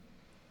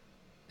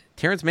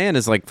 Terrence Mann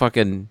is like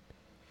fucking.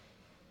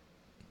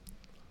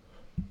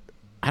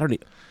 I don't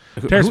need.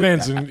 Terrence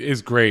Mann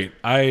is great.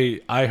 I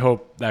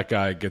hope that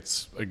guy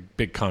gets a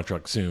big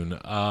contract soon.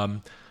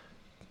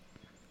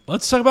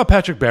 Let's talk about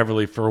Patrick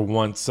Beverly for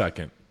 1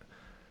 second.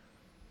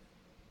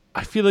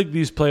 I feel like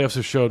these playoffs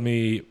have showed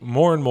me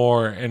more and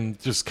more and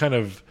just kind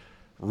of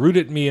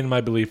rooted me in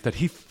my belief that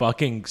he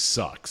fucking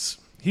sucks.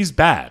 he's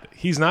bad.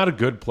 He's not a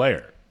good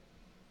player.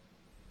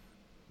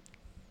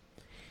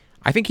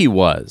 I think he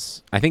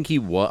was.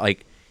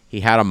 Like, he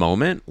had a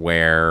moment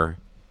where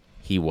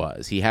he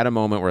was. He had a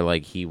moment where,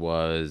 like, he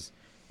was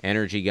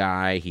energy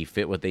guy. He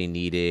fit what they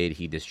needed.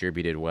 He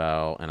distributed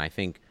well. And I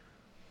think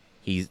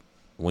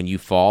when you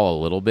fall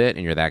a little bit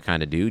and you're that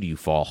kind of dude, you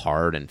fall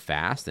hard and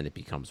fast, and it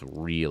becomes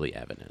really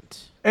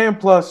evident. And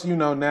plus,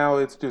 now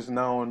it's just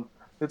known.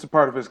 It's a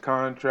part of his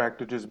contract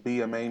to just be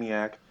a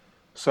maniac.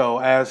 So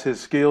as his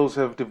skills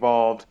have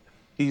devolved,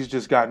 he's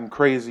just gotten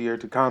crazier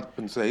to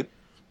compensate.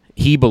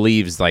 He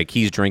believes like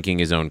he's drinking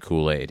his own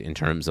Kool-Aid in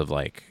terms of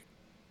like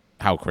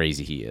how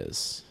crazy he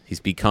is. He's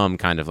become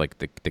kind of like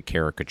the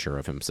caricature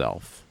of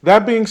himself.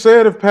 That being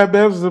said, if Pat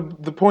Bev's the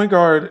point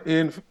guard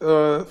in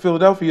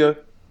Philadelphia,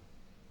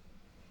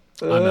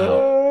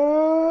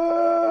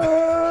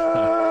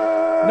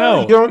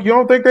 No. you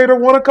don't think they'd have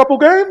won a couple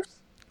games?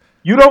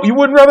 You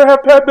wouldn't rather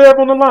have Pat Bev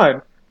on the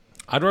line?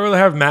 I'd rather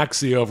have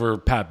Maxey over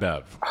Pat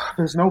Bev.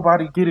 There's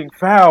nobody getting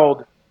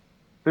fouled.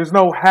 There's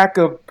no hack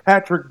of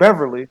Patrick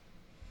Beverly.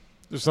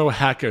 There's no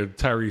hack of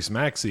Tyrese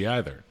Maxey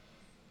either.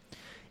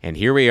 And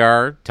here we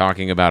are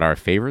talking about our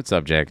favorite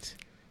subject,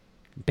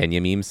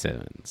 Benjamin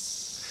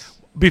Simmons.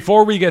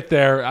 Before we get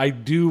there, I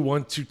do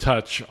want to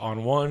touch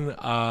on one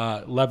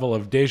level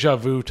of deja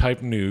vu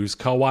type news.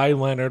 Kawhi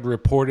Leonard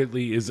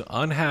reportedly is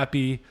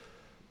unhappy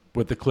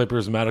with the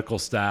Clippers medical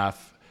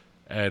staff,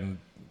 and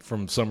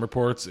from some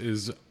reports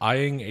is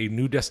eyeing a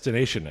new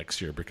destination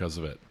next year because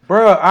of it.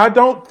 Bruh, I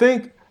don't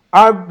think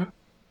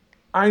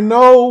I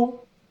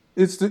know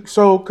it's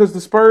because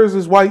the Spurs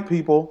is white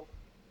people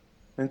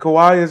and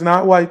Kawhi is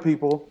not white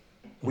people.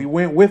 We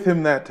went with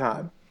him that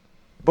time.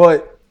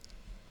 But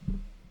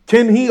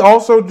can he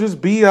also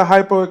just be a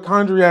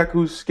hypochondriac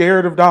who's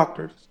scared of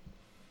doctors?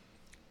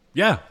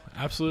 Yeah,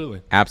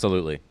 absolutely.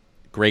 Absolutely.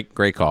 Great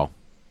call.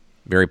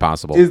 Very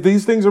possible.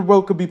 These things are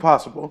both could be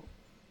possible.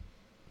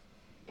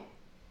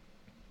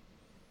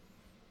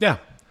 Yeah.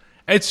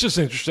 It's just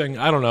interesting.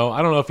 I don't know.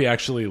 I don't know if he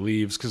actually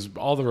leaves because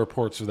all the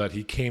reports are that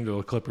he came to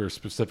the Clippers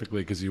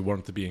specifically because he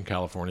wanted to be in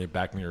California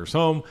back near his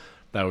home.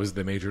 That was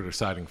the major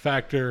deciding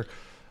factor.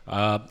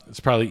 It's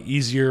probably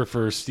easier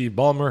for Steve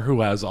Ballmer, who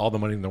has all the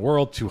money in the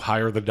world, to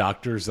hire the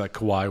doctors that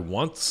Kawhi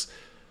wants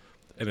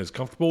and is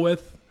comfortable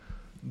with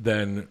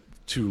than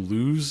to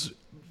lose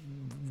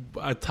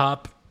a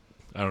top,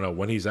 I don't know,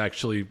 when he's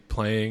actually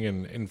playing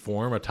and in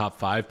form, a top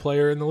 5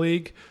 player in the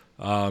league.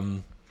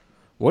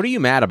 What are you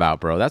mad about,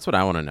 bro? That's what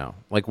I want to know.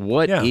 Like,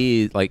 what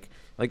is like?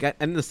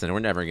 And listen, we're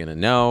never gonna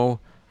know.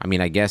 I mean,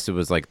 I guess it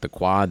was like the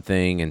quad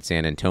thing in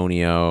San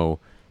Antonio,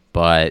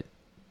 but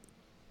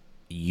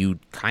you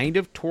kind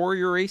of tore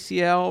your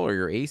ACL or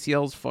your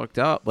ACL's fucked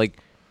up. Like,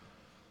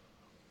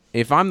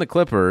 if I'm the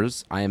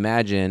Clippers, I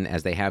imagine,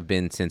 as they have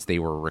been since they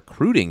were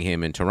recruiting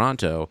him in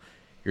Toronto,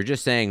 you're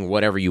just saying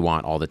whatever you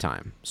want all the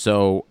time.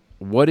 So,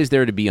 what is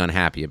there to be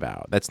unhappy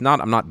about? That's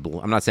not. I'm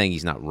not saying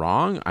he's not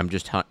wrong. I'm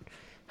just.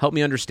 Help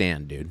me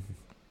understand, dude.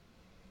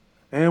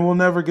 And we'll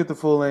never get the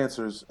full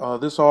answers.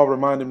 This all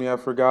reminded me, I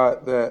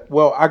forgot that,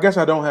 well, I guess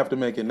I don't have to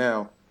make it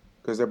now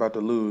because they're about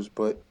to lose.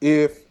 But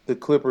if the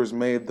Clippers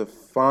made the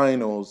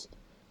finals,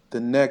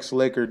 the next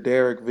Laker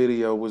Derek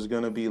video was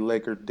going to be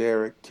Laker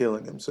Derek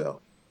killing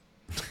himself.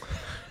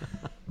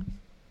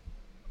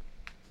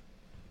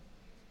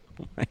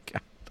 Oh, my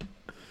God.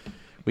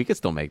 We could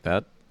still make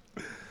that.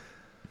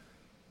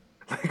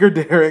 Laker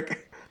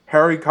Derek,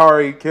 Harry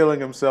Kari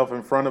killing himself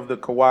in front of the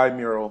Kawhi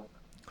mural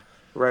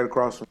right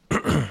across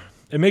from.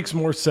 It makes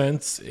more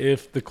sense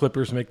if the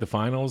Clippers make the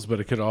finals, but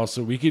it could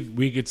also we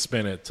could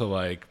spin it to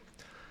like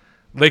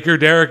Laker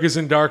Derek is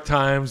in dark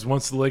times.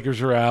 Once the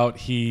Lakers are out,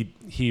 he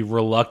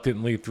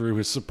reluctantly threw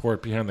his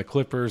support behind the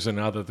Clippers, and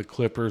now that the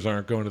Clippers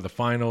aren't going to the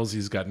finals,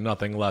 he's got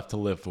nothing left to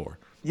live for.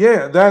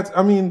 Yeah,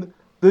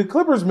 the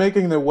Clippers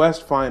making the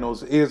West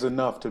Finals is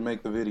enough to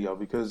make the video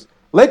because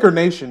Laker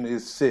Nation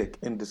is sick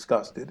and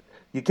disgusted.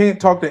 You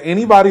can't talk to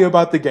anybody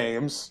about the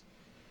games.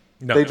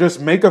 No. They just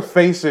make a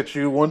face at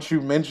you once you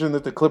mention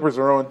that the Clippers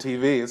are on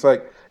TV. It's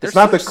like it's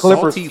not the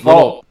Clippers'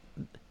 fault.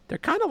 They're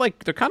kind of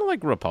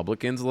like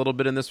Republicans a little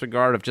bit in this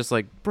regard of just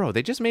like, bro,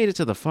 they just made it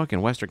to the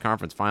fucking Western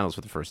Conference Finals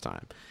for the first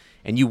time,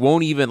 and you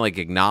won't even like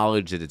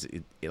acknowledge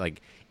that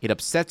it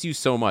upsets you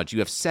so much. You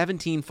have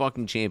 17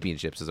 fucking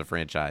championships as a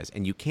franchise,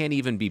 and you can't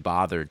even be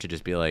bothered to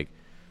just be like,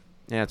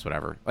 yeah, it's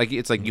whatever. Like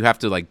it's like you have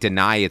to like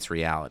deny its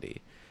reality.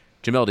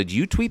 Jamel, did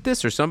you tweet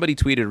this or somebody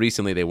tweeted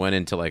recently they went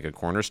into like a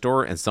corner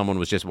store and someone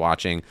was just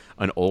watching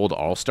an old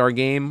All-Star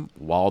game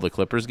while the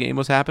Clippers game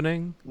was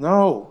happening?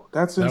 No,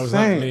 that's insane. That was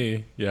not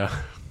me. Yeah.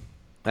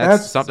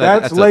 That's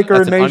Laker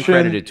that's an Nation.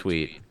 Uncredited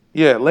tweet.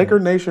 Yeah, Laker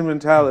Nation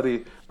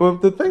mentality.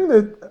 But the thing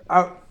that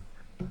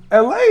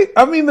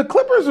the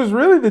Clippers is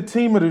really the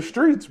team of the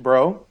streets,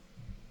 bro.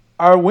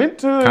 I went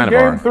to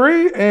Game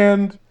 3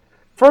 and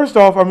first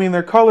off,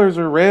 their colors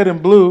are red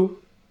and blue.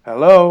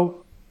 Hello.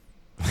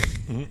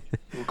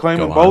 We're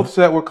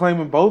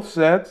claiming both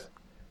sets.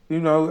 You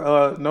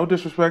know, no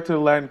disrespect to the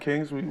Latin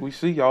Kings. We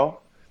see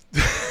y'all.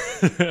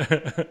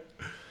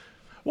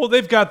 Well,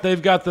 they've got the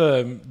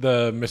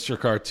Mr.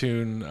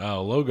 Cartoon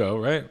logo,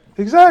 right?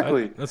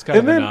 Exactly. That's kind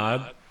and of a then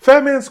nod.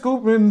 Fat Man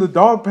Scoopman, the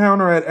dog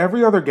pounder at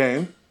every other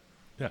game.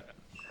 Yeah.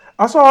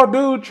 I saw a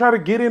dude try to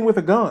get in with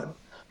a gun.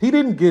 He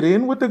didn't get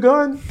in with the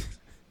gun,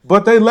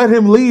 but they let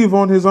him leave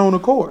on his own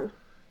accord.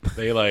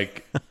 They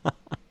like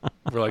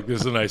were like,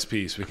 "This is a nice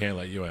piece. We can't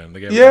let you in." They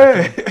gave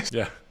Yeah.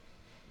 yeah.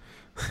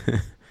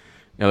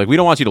 Yeah, like we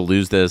don't want you to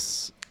lose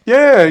this.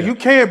 Yeah, you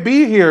can't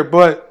be here,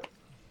 but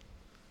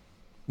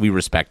We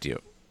respect you.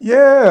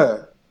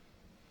 yeah.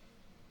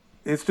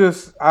 It's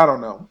just, I don't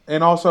know.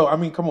 And also, I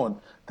mean, come on.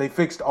 They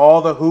fixed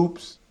all the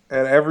hoops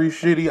at every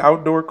shitty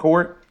outdoor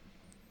court.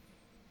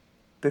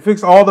 They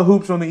fixed all the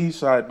hoops on the east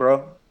side,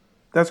 bro.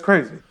 That's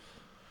crazy.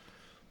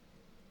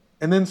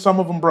 And then some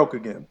of them broke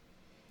again.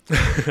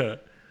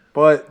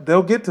 But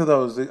they'll get to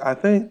those, I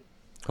think.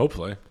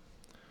 Hopefully,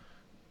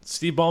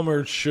 Steve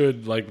Ballmer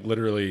should like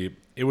literally.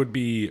 It would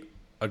be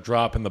a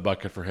drop in the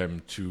bucket for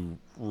him to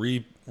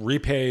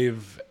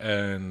repave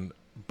and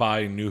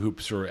buy new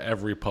hoops for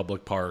every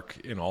public park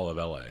in all of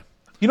LA.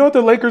 You know what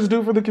the Lakers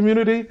do for the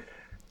community?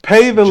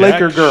 Pay the Jack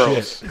Laker shit.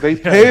 girls. They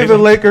pay the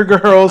Laker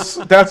girls.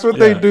 That's what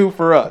they Yeah. do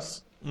for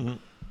us. The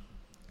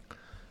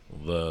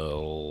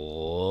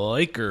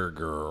Laker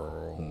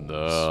girl.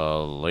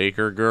 The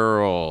Laker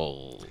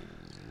girls.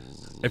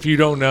 If you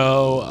don't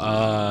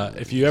know,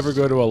 if you ever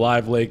go to a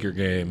live Laker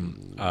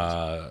game,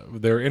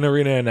 their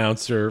in-arena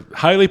announcer,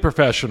 highly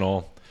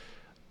professional,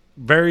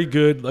 very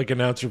good like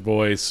announcer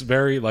voice,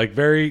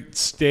 very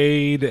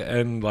staid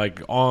and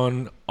like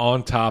on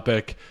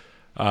topic.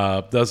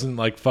 Doesn't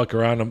like fuck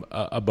around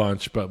a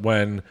bunch, but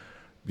when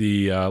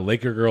the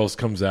Laker girls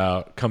come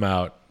out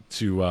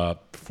to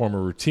perform a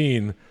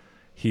routine,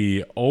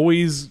 he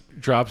always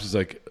drops his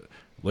like,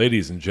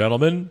 "Ladies and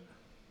gentlemen,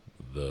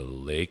 the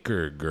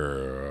Laker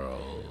girl."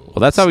 Well,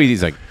 that's how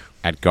he's like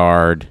at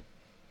guard,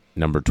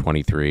 number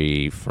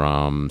 23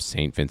 from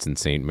St. Vincent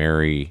St.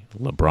 Mary,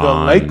 LeBron.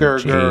 The Laker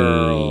James.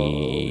 girl.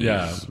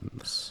 Yeah.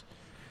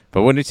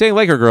 But when you say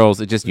Laker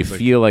girls, it just you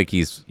feel like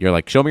you're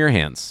like, show me your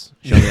hands.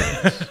 Show me your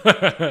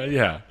hands.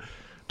 Yeah.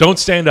 Don't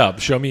stand up.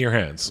 Show me your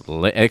hands.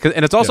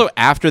 And it's also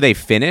after they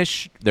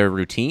finish their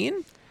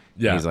routine.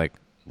 Yeah. He's like,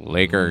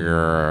 Laker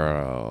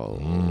girl.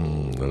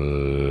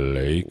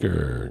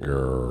 Laker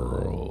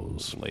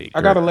girls. Laker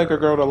I got a Laker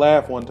girl to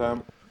laugh one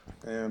time,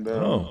 and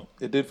Oh.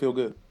 it did feel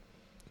good.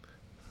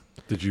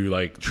 Did you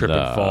like trip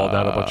and fall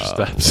down a bunch of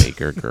steps?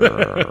 Laker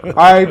girl.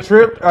 I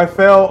tripped. I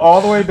fell all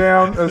the way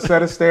down a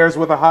set of stairs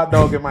with a hot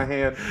dog in my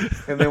hand,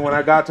 and then when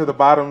I got to the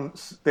bottom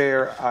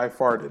stair, I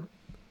farted.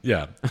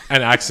 Yeah.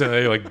 And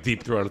accidentally like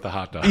deep throated the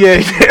hot dog. Yeah,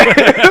 And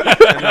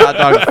the hot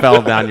dog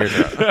fell down your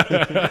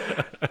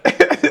throat.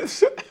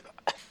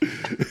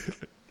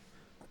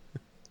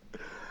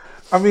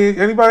 I mean,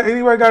 anybody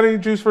got any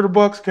juice for the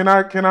Bucks? Can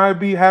I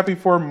be happy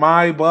for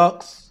my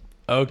Bucks?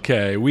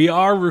 Okay, we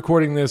are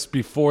recording this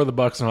before the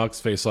Bucks and Hawks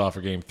face off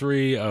for Game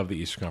 3 of the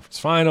Eastern Conference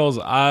Finals.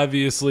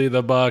 Obviously,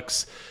 the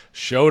Bucks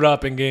showed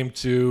up in Game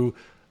 2.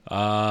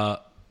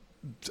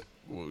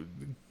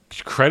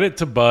 Credit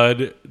to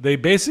Bud. They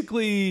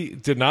basically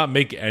did not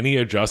make any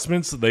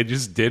adjustments. They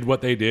just did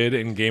what they did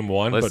in Game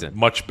 1, but Listen.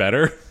 much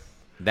better.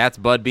 That's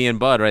Bud being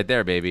Bud right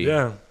there, baby.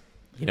 Yeah.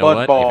 You know Bud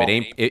what? ball.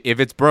 If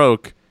it's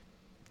broke,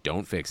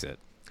 don't fix it.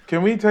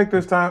 Can we take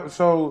this time?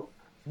 So,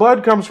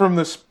 Bud comes from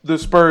the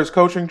Spurs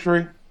coaching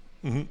tree.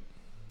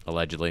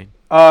 Allegedly.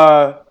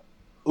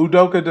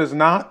 Udoka does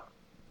not,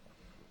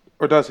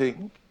 or does he?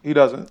 He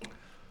doesn't.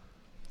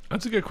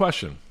 That's a good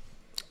question.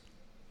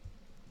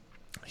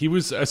 He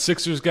was a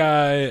Sixers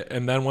guy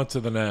and then went to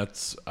the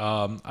Nets.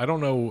 I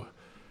don't know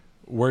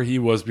where he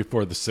was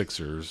before the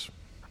Sixers.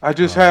 I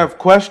just have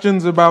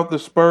questions about the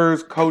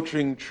Spurs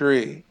coaching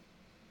tree.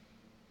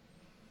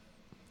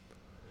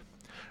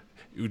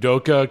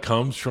 Udoka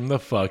comes from the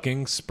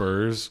fucking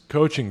Spurs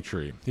coaching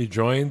tree. He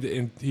joined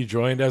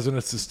as an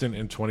assistant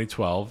in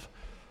 2012.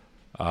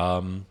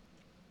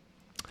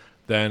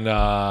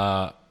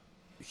 Then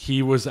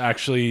he was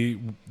actually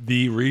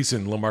the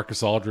reason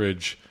LaMarcus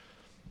Aldridge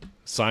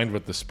signed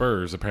with the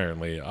Spurs,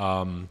 apparently,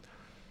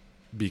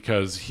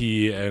 because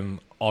he and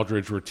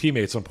Aldridge were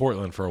teammates on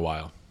Portland for a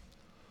while.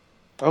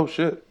 Oh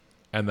shit!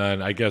 And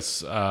then I guess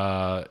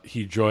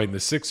he joined the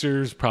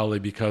Sixers probably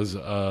because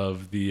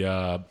of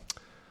the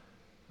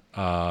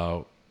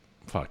Brett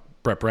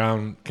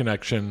Brown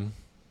connection.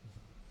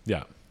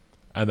 Yeah.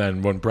 And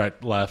then when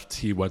Brett left,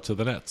 he went to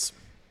the Nets.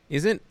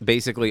 Isn't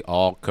basically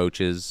all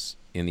coaches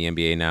in the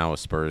NBA now a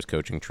Spurs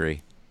coaching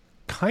tree?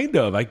 Kind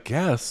of, I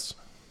guess.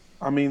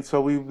 I mean,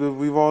 so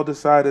we've all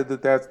decided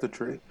that that's the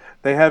tree.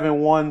 They haven't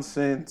won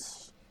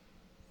since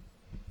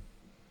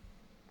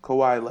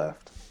Kawhi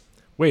left.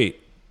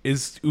 Wait,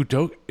 is Ime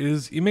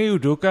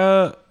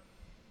Udoka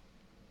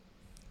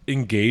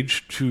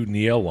engaged to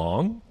Nia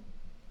Long?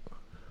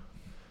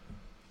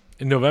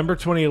 In November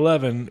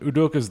 2011,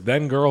 Udoka's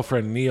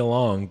then-girlfriend Nia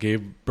Long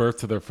gave birth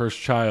to their first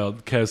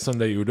child,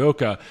 Sunday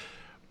Udoka.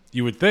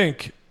 You would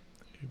think,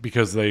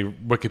 because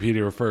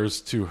Wikipedia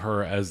refers to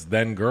her as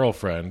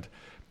then-girlfriend,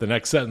 the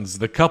next sentence,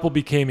 the couple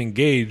became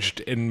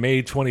engaged in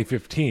May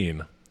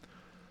 2015,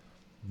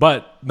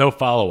 but no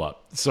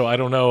follow-up. So I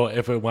don't know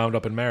if it wound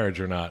up in marriage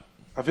or not.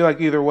 I feel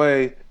like either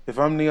way, if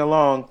I'm Nia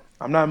Long,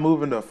 I'm not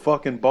moving to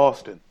fucking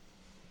Boston.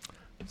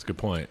 That's a good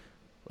point.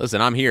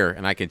 Listen, I'm here,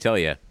 and I can tell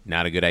you,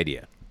 not a good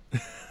idea.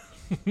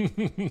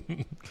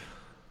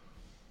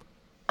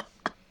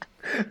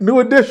 New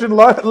Edition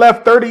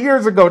left 30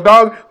 years ago,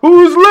 dog.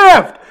 Who's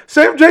left?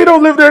 Sam J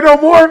don't live there no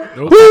more.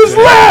 Nope. Who's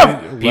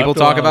left? People Left a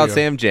talk while about ago.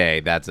 Sam J.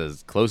 That's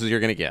as close as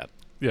you're going to get.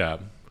 Yeah.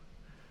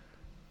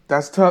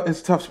 That's tough. It's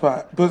a tough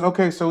spot. But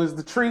okay, so is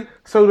the tree?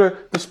 So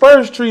the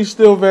Spurs tree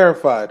still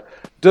verified?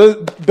 Does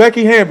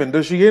Becky Hammon?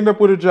 Does she end up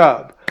with a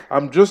job?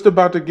 I'm just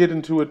about to get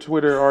into a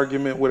Twitter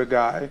argument with a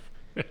guy.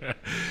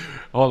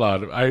 Hold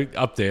on.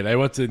 I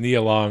went to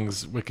Nia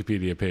Long's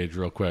Wikipedia page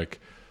real quick.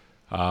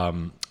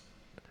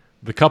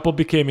 The couple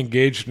became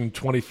engaged in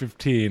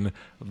 2015,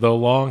 though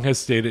Long has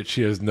stated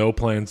she has no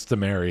plans to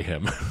marry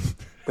him.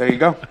 There you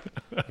go.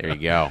 There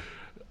you go.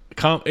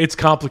 It's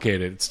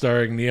complicated. It's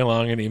starring Nia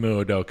Long and Ime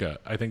Udoka.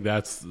 I think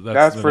that's the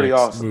pretty next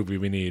awesome. movie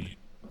we need.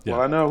 Yeah.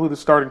 Well, I know who the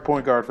starting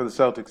point guard for the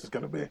Celtics is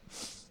going to be.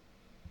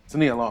 It's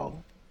Nia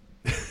Long.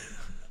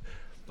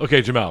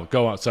 Okay, Jamal,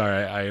 go on.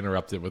 Sorry, I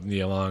interrupted with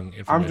Nia Long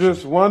information. I'm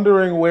just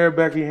wondering where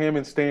Becky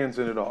Hammon stands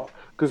in it all.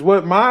 Because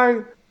what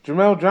my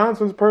Jamel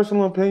Johnson's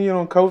personal opinion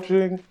on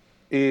coaching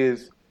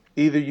is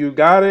either you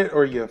got it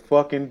or you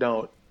fucking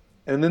don't.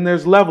 And then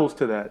there's levels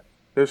to that.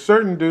 There's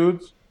certain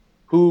dudes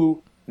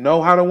who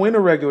know how to win a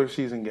regular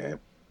season game.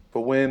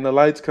 But when the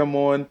lights come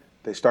on,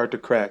 they start to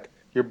crack.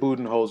 Your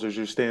Budenholzers,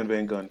 your Stan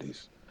Van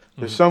Gundy's.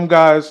 There's some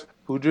guys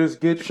who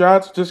just get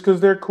shots just because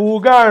they're cool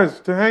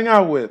guys to hang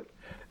out with.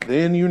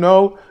 Then, you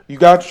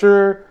got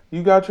your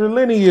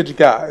lineage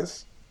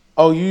guys.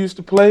 Oh, you used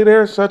to play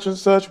there, such and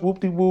such,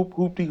 whoop-de-whoop,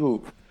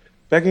 hoop-de-hoop.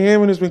 Becky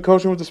Hammon has been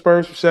coaching with the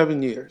Spurs for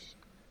 7 years.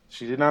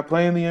 She did not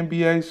play in the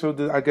NBA,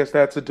 so I guess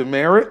that's a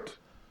demerit.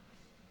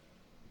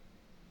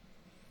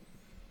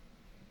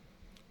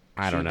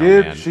 I don't know,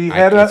 Did man. she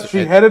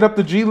headed up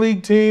the G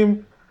League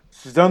team?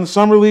 She's done the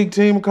summer league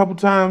team a couple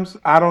times.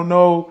 I don't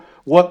know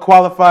what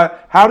qualified.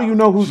 How do you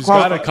know who's She's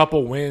qualified? got a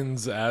couple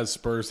wins as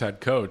Spurs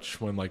head coach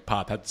when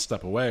Pop had to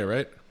step away,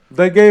 right?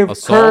 They gave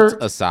assault Kerr.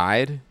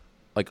 aside,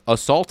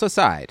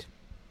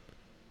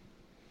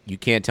 you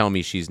can't tell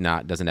me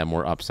doesn't have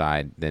more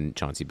upside than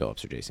Chauncey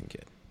Billups or Jason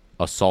Kidd.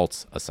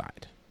 Assaults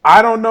aside.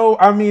 I don't know.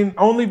 I mean,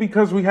 only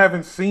because we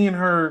haven't seen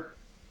her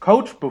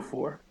coach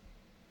before.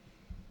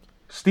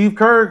 Steve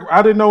Kerr,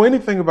 I didn't know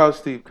anything about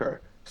Steve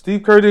Kerr.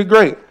 Steve Kerr did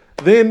great.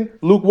 Then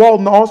Luke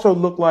Walton also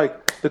looked like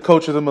the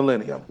coach of the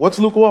millennium. What's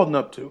Luke Walton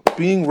up to?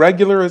 Being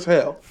regular as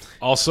hell.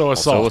 Also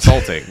assault. So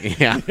assaulting.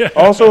 Yeah.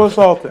 Also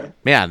assaulting.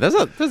 Man, there's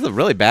a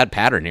really bad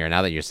pattern here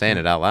now that you're saying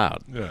it out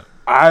loud. Yeah.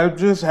 I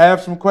just have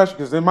some questions.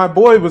 Because then my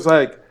boy was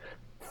like,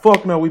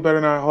 fuck no, we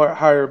better not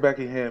hire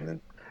Becky Hammon.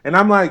 And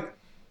I'm like,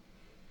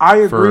 I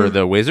agree. For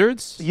the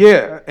Wizards?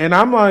 Yeah. And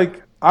I'm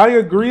like, I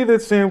agree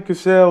that Sam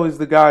Cassell is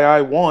the guy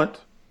I want.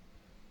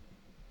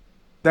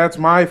 That's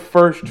my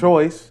first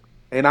choice.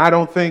 And I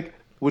don't think,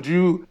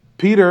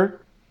 Peter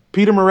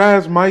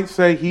Mraz might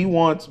say he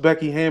wants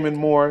Becky Hammon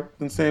more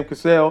than Sam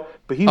Cassell,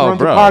 but he runs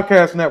a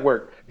podcast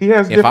network. He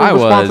has different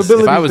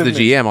responsibilities. If I was than the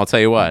me. GM, I'll tell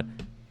you what.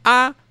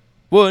 I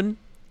wouldn't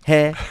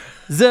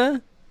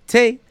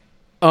hesitate.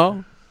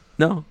 Oh,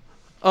 no.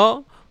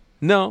 Oh,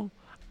 no.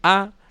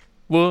 I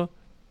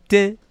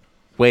wouldn't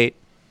wait.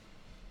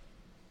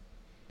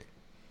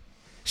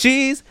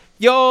 She's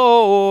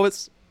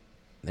yours.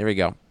 There we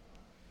go.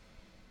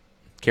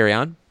 Carry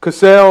on.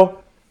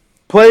 Cassell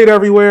played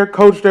everywhere,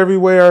 coached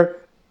everywhere,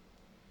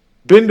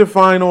 been to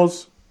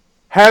finals,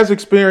 has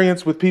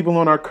experience with people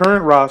on our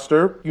current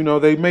roster.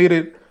 They made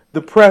it,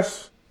 the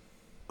press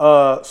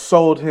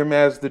sold him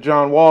as the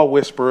John Wall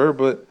whisperer,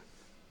 but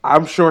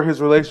I'm sure his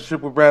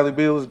relationship with Bradley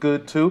Beal is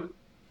good too.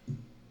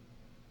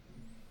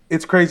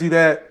 It's crazy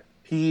that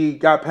he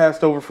got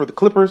passed over for the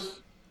Clippers.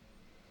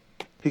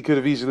 He could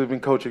have easily been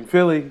coaching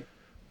Philly.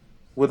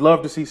 Would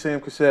love to see Sam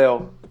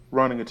Cassell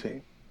running a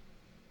team.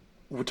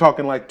 We're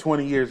talking like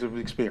 20 years of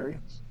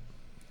experience.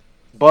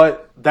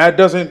 But that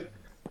doesn't...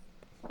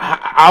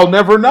 I'll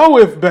never know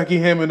if Becky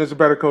Hammon is a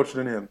better coach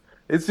than him.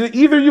 It's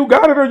either you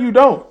got it or you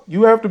don't.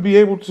 You have to be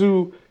able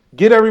to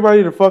get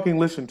everybody to fucking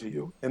listen to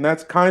you. And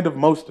that's kind of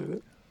most of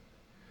it.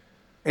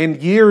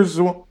 And years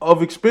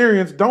of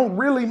experience don't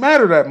really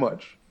matter that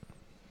much.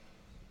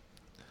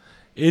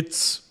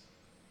 It's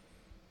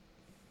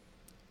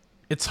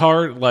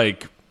hard,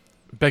 like...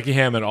 Becky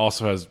Hammon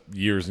also has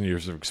years and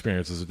years of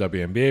experience as a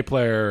WNBA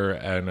player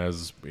and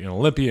as an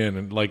Olympian,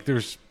 and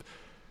there's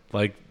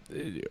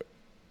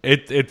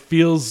it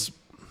feels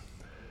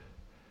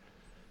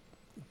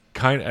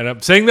kind of, and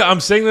I'm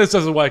saying this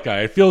as a white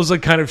guy. It feels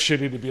like kind of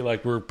shitty to be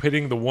like we're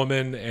pitting the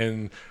woman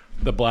and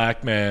the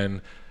black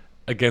man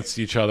against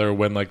each other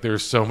when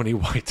there's so many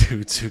white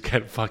dudes who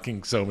get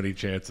fucking so many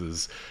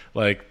chances.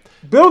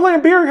 Bill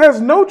Laimbeer has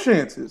no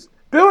chances.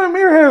 Bill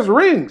Laimbeer has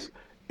rings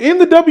in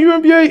the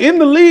WNBA, in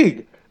the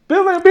league.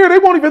 Bill Laimbeer, they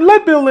won't even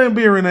let Bill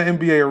Laimbeer in the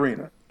NBA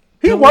arena.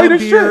 He white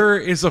as shit.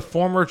 Laimbeer is a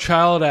former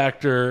child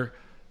actor.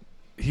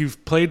 He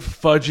played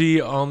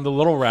Fudgy on The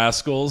Little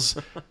Rascals.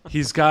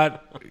 He's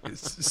got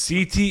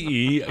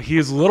CTE.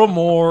 He's little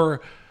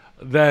more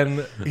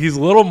than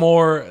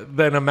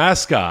a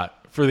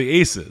mascot for the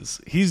Aces.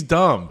 He's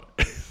dumb.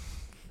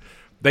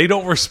 They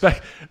don't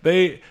respect.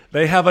 They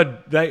have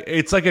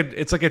it's like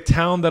a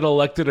town that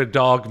elected a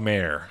dog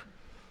mayor.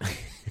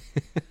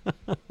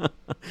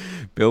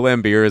 Bill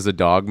Laimbeer is a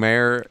dog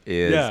mayor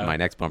is my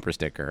next bumper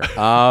sticker.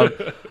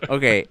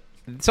 Okay,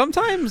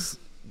 sometimes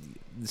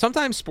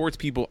sports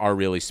people are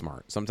really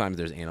smart. Sometimes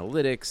there's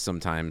analytics.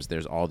 Sometimes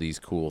there's all these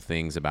cool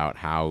things about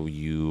how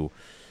you,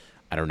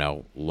 I don't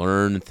know,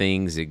 learn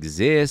things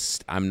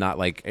exist. I'm not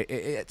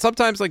like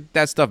sometimes like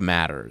that stuff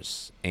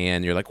matters,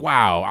 and you're like,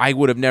 wow, I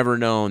would have never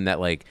known that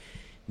like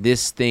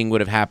this thing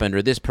would have happened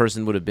or this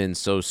person would have been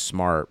so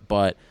smart.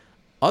 But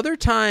other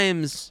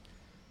times,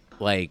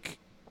 like,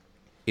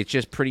 it's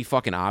just pretty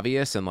fucking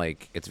obvious, and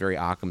like it's very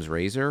Occam's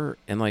razor.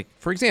 And like,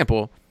 for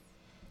example,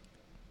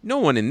 no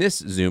one in this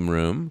Zoom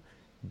room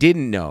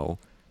didn't know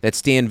that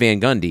Stan Van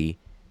Gundy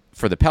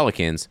for the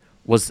Pelicans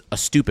was a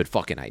stupid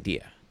fucking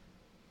idea.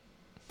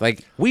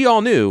 Like, we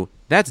all knew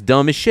that's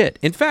dumb as shit.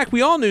 In fact,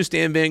 we all knew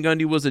Stan Van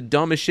Gundy was a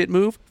dumb as shit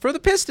move for the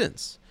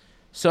Pistons.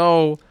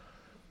 So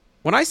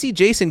when I see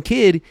Jason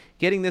Kidd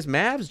getting this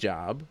Mavs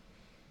job,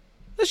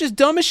 that's just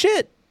dumb as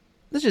shit.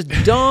 That's just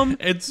dumb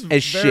It's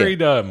as shit. very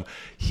dumb.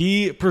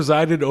 He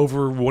presided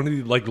over one of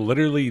the, like,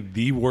 literally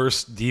the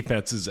worst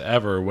defenses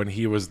ever when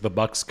he was the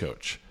Bucks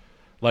coach.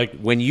 Like,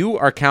 When you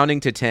are counting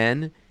to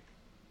 10,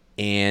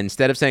 and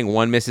instead of saying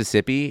one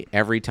Mississippi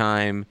every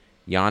time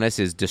Giannis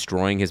is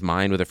destroying his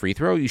mind with a free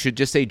throw, you should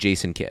just say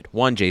Jason Kidd.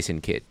 1 Jason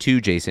Kidd, 2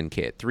 Jason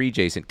Kidd, 3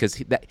 Jason,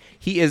 because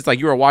he is like,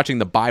 you are watching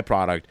the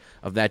byproduct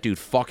of that dude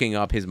fucking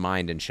up his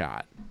mind and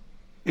shot.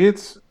 He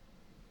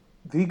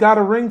got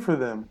a ring for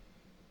them.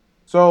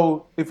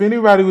 So if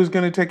anybody was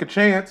going to take a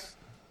chance,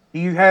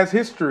 he has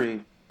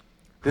history.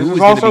 This Who is is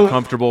going to also be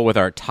comfortable with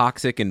our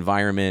toxic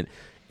environment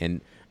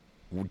and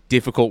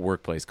difficult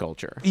workplace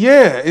culture?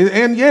 Yeah,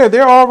 and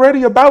they're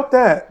already about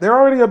that. They're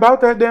already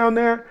about that down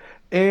there.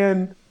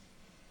 And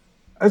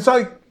it's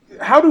like,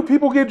 how do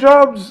people get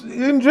jobs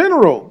in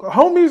general?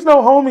 Homies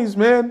know homies,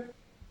 man.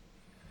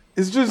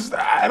 It's just,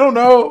 I don't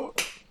know.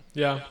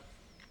 yeah.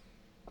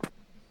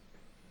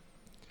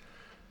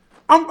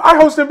 I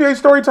host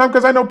NBA Storytime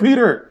because I know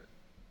Peter.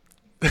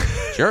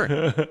 Sure.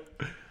 Could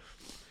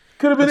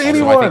have been Also,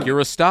 anyone. I think you're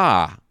a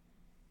star.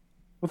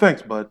 Well,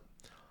 thanks, bud.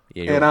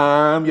 Yeah, you're And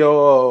I'm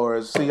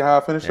yours. See how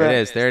I finished there that?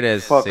 it is. There it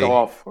is. Fuck See?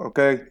 off,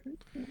 okay?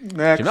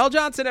 Next. Jamel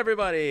Johnson,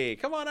 everybody.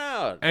 Come on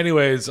out.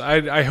 Anyways,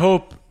 I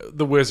hope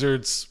the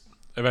Wizards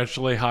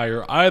eventually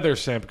hire either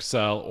Sam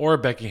Cassell or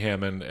Becky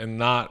Hammond, and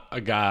not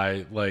a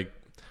guy like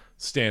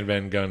Stan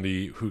Van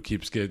Gundy who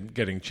keeps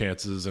getting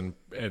chances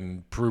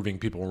and proving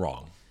people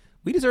wrong.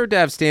 We deserve to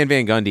have Stan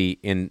Van Gundy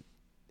in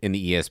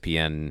the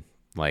ESPN,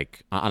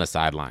 like, on a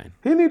sideline.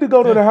 He need to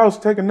go to the house,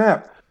 take a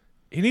nap.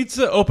 He needs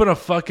to open a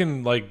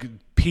fucking, like,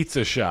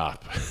 pizza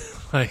shop.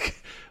 Like,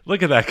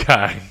 look at that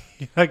guy.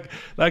 Like,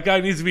 that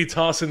guy needs to be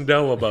tossing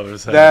dough above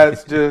his head.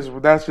 That's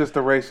just the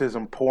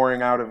racism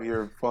pouring out of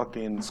your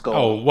fucking skull.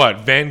 Oh,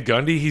 what? Van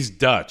Gundy? He's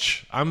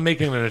Dutch. I'm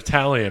making an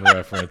Italian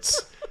reference.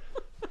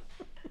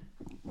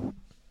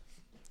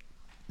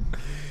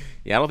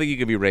 Yeah, I don't think you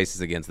could be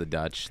racist against the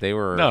Dutch. They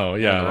were No,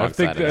 yeah, on the wrong I think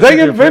side of that- it.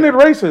 They invented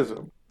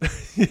racism.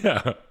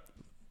 Yeah.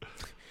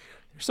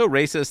 They're so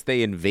racist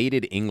they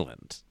invaded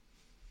England.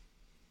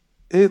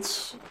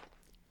 It's,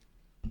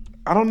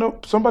 I don't know.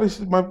 Somebody,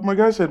 my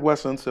guy said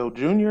Wes Unseld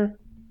Jr.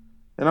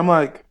 And I'm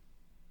like,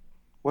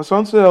 Wes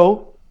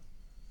Unseld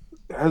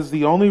has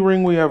the only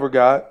ring we ever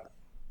got.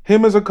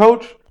 Him as a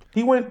coach,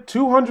 he went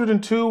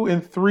 202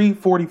 and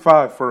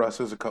 345 for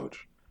us as a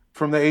coach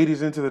from the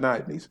 80s into the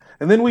 90s.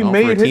 And then we Well,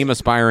 made for a his, team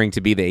aspiring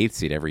to be the 8th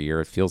seed every year,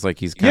 it feels like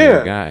he's kind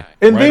of a guy.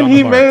 And Right then on he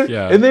the mark, made,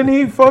 yeah. and then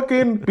he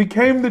fucking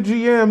became the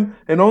GM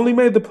and only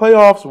made the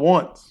playoffs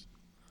once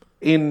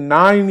in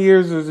 9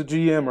 years as a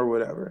GM or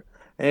whatever.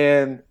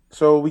 And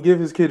so we give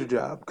his kid a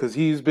job because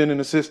he's been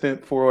an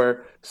assistant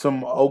for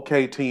some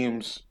okay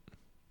teams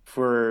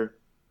for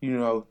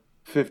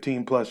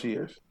 15 plus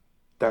years.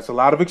 That's a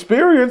lot of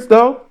experience,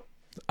 though.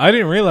 I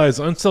didn't realize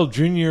Unseld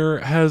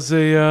Jr. has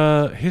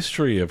a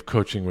history of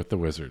coaching with the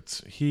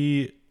Wizards.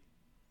 He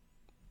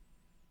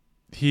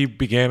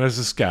began as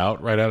a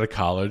scout right out of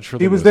college for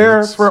the He was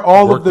Wizards. there for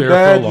all of Worked the there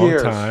bad for a long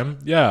years. time.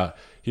 Yeah.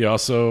 He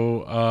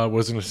also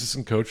was an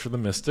assistant coach for the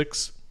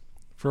Mystics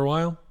for a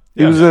while.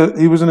 He was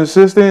an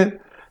assistant.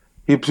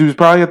 He was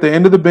probably at the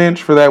end of the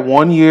bench for that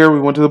 1 year.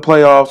 We went to the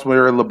playoffs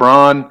where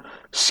LeBron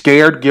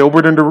scared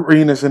Gilbert and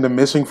Arenas into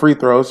missing free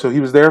throws. So he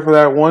was there for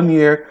that 1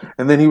 year,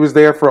 and then he was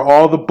there for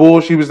all the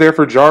bullshit. He was there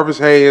for Jarvis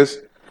Hayes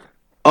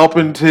up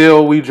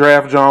until we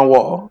draft John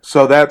Wall.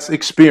 So that's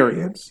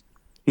experience.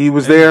 He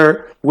was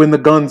there when the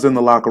guns in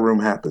the locker room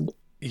happened.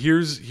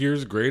 Here's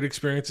great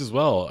experience as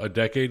well. A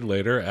decade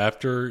later,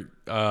 after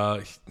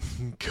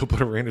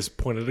Gilbert Arenas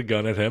pointed a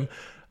gun at him,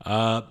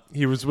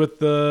 he was with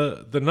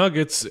the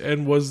Nuggets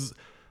and was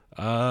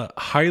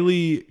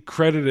highly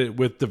credited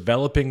with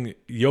developing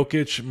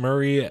Jokic,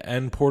 Murray,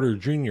 and Porter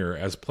Jr.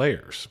 as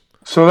players.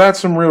 So that's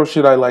some real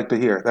shit I like to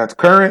hear. That's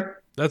current.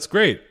 That's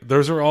great.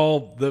 Those are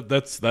all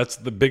that's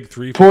the big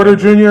three. Porter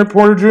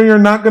Jr.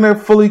 Not going to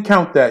fully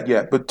count that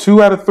yet, but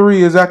 2 out of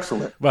 3 is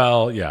excellent.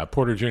 Well, yeah,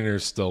 Porter Jr.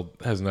 still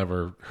has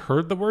never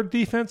heard the word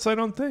defense. I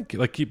don't think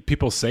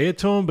people say it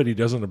to him, but he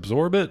doesn't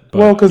absorb it.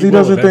 Well, because he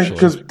doesn't think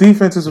because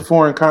defense is a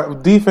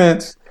foreign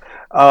defense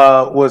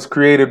was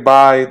created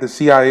by the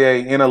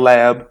CIA in a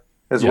lab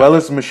as well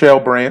as Michelle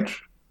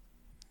Branch.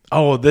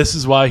 Oh, this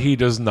is why he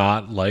does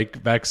not like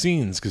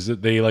vaccines, because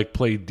they like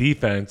play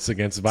defense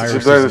against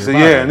viruses.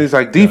 Yeah, and he's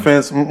like,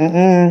 defense,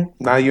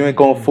 now you ain't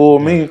gonna fool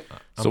me.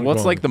 So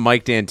what's like the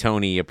Mike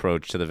D'Antoni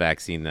approach to the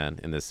vaccine then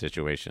in this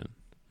situation?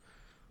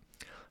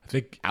 I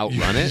think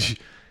outrun it.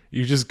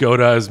 You just go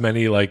to as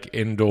many like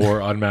indoor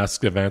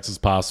unmasked events as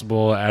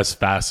possible, as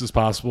fast as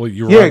possible.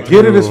 Get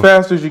it as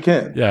fast as you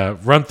can. Yeah,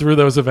 run through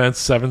those events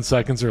 7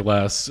 seconds or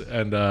less,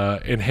 and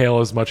inhale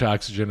as much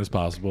oxygen as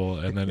possible.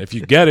 And then if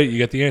you get it, you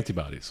get the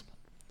antibodies.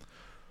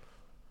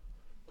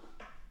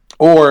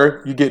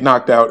 Or you get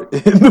knocked out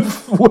in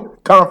the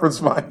conference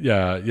final.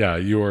 Yeah,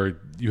 you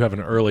have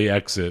an early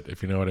exit,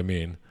 if you know what I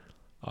mean.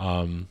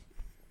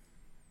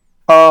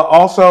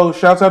 Also,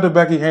 shouts out to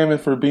Becky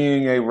Hammond for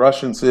being a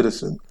Russian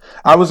citizen.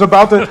 When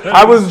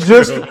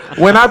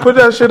I put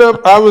that shit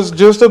up, I was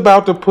just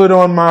about to put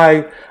on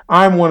my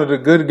I'm one of the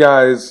good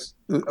guys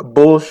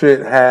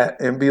bullshit hat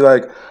and be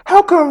like,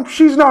 how come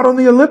she's not on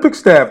the Olympic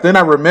staff? Then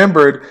I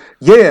remembered,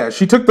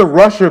 she took the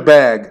Russia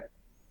bag.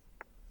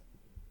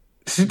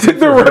 She took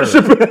the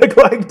Russia bag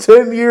like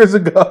 10 years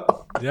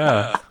ago.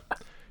 Yeah.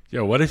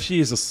 Yo, what if she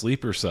is a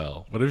sleeper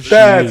cell? What if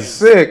That's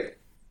sick.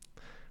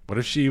 What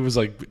if she was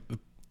like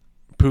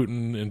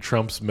Putin and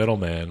Trump's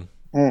middleman?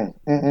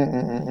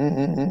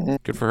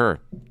 Good for her.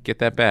 Get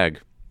that bag.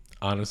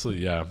 Honestly,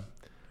 yeah.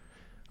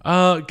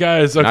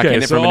 Guys,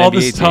 okay, so all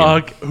this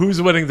talk,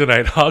 who's winning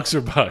tonight, Hawks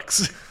or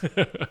Bucks?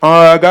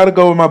 I got to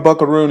go with my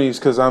Buckaroonies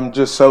because I'm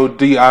just so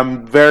deep.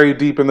 I'm very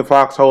deep in the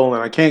foxhole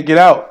and I can't get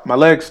out. My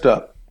leg's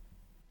stuck.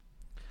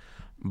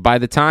 By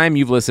the time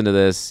you've listened to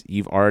this,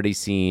 you've already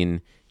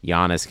seen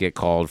Giannis get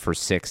called for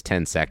 6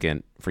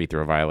 10-second free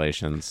throw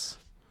violations.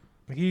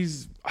 He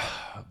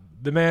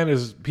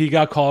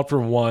got called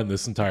for 1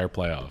 this entire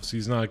playoffs.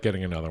 He's not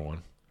getting another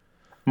one.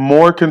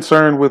 More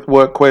concerned with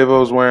what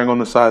Quavo's wearing on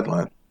the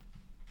sideline.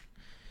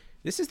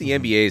 This is the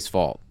NBA's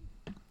fault.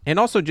 And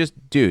also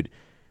just, dude,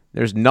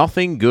 there's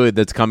nothing good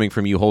that's coming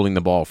from you holding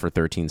the ball for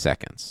 13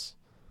 seconds.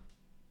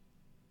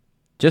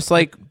 Just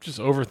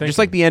overthinking. Just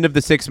like the end of the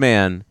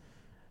 6-man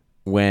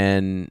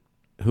when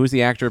who's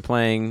the actor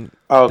playing?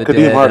 Oh,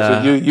 Kadeem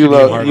Hardison. You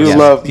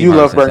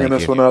love bringing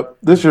this one up.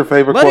 This is your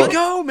favorite quote. Let it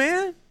go,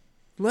 man.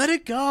 Let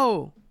it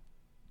go.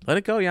 Let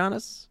it go,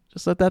 Giannis.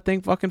 Just let that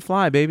thing fucking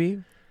fly,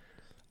 baby.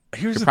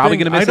 You're probably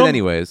going to miss it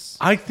anyways.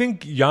 I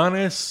think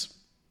Giannis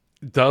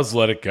does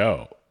let it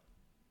go.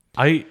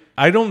 I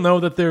don't know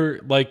that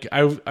they're like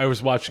I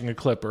was watching a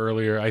clip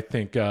earlier. I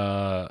think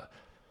Taylor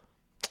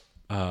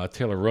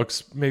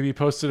Rooks maybe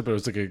posted it, but it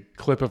was like a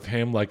clip of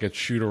him like at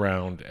shoot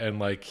around, and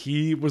like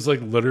he was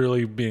like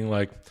literally being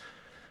like,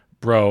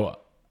 "Bro,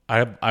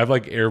 I've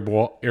like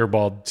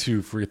airballed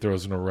 2 free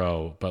throws in a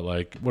row, but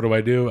like, what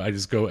do? I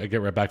just I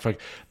get right back."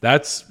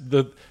 That's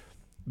the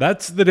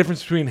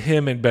difference between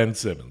him and Ben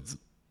Simmons.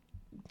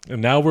 And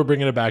now we're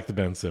bringing it back to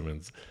Ben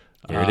Simmons.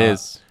 Here it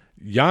is.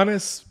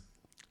 Giannis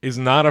is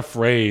not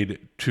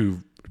afraid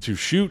to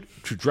shoot,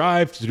 to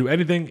drive, to do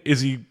anything.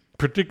 Is he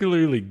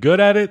particularly good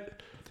at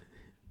it?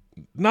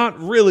 Not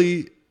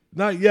really,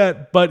 not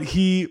yet. But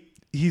he's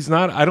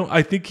not.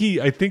 I think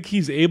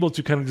he's able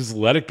to kind of just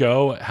let it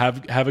go,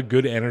 have a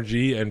good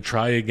energy, and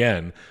try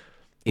again.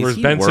 Whereas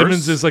Ben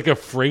Simmons is like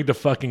afraid to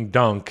fucking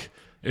dunk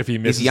if he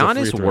misses a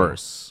free throw.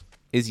 Worse?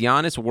 Is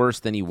Giannis worse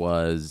than he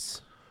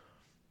was?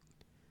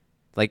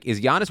 Like,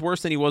 is Giannis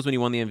worse than he was when he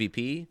won the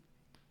MVP?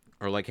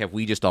 Or, like, have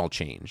we just all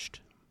changed?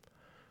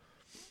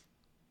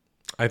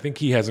 I think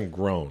he hasn't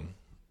grown.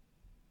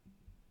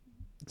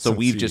 So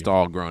we've just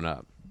all grown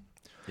up,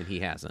 and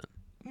he hasn't.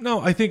 No,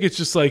 I think it's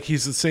just, like,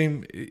 he's the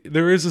same.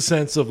 There is a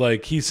sense of,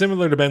 like, he's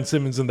similar to Ben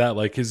Simmons in that,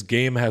 like, his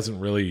game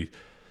hasn't really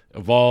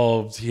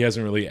evolved. He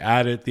hasn't really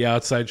added the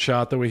outside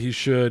shot the way he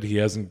should. He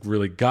hasn't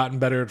really gotten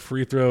better at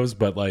free throws.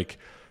 But, like,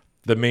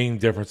 the main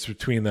difference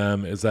between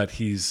them is that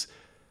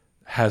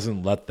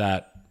hasn't let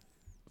that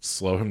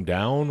slow him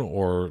down,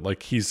 or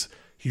like he's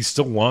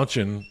still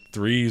launching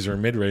threes or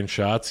mid-range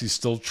shots. He's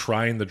still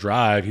trying the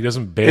drive. He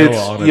doesn't bail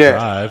on a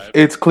drive.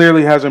 It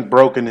clearly hasn't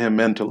broken him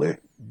mentally.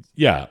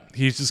 Yeah,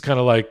 he's just kind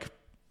of like,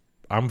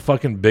 I'm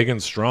fucking big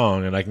and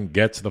strong and I can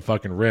get to the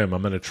fucking rim.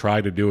 I'm going to try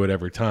to do it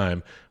every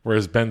time.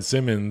 Whereas Ben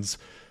Simmons,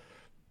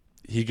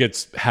 he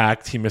gets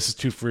hacked. He misses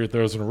 2 free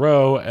throws in a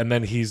row, and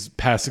then he's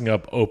passing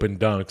up open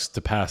dunks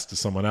to pass to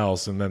someone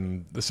else, and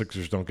then the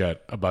Sixers don't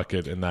get a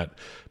bucket, and that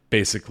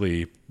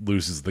basically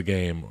loses the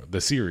game, the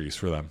series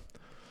for them.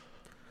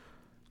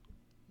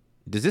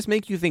 Does this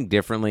make you think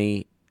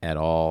differently at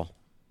all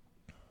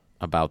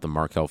about the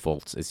Markelle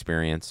Fultz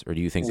experience, or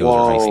do you think those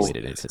are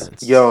isolated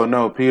incidents? Yo,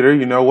 no, Peter.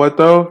 You know what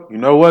though?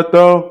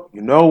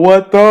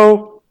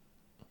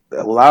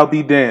 Well, I'll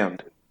be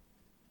damned.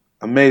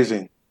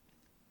 Amazing.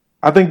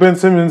 I think Ben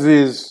Simmons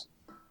is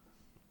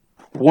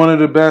one of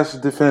the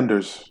best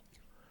defenders,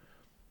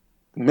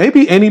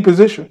 maybe any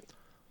position.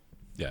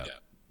 Yeah.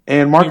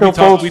 And Markelle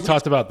Fultz. We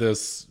talked about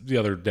this the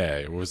other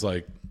day. It was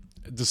like,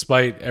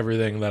 despite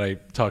everything that I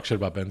talk shit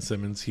about Ben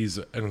Simmons, he's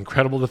an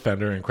incredible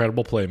defender,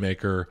 incredible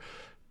playmaker,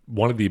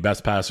 one of the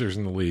best passers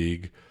in the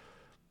league,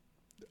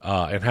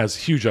 and has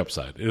huge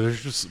upside.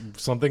 There's just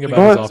something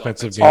about his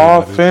offensive game.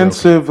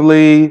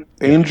 Offensively,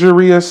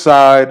 injury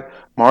aside,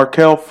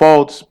 Markelle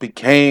Fultz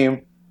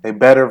became a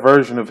better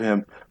version of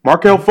him.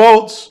 Markelle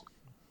Fultz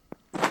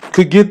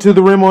could get to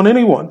the rim on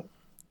anyone.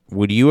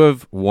 Would you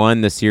have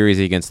won the series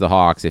against the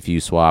Hawks if you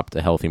swapped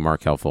a healthy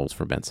Markelle Fultz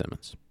for Ben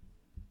Simmons?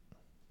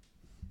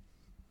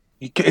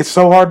 It's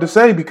so hard to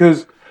say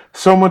because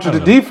so much of the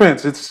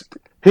defense, it's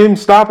him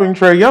stopping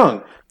Trae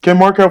Young. Can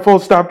Markelle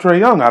Fultz stop Trae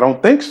Young? I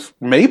don't think so.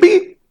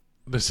 Maybe.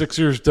 The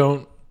Sixers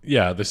don't.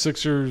 Yeah, the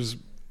Sixers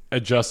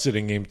adjusted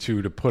in Game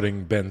 2 to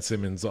putting Ben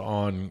Simmons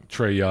on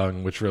Trae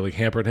Young, which really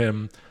hampered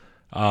him.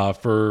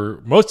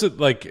 For most of,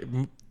 like,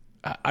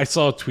 I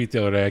saw a tweet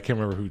the other day. I can't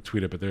remember who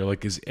tweeted, but they're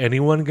like, "Is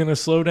anyone going to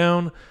slow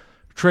down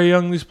Trae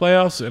Young these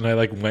playoffs?" And I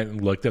went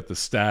and looked at the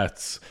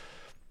stats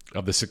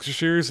of the Sixers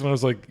series, and I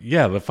was like,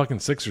 "Yeah, the fucking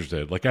Sixers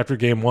did." Like after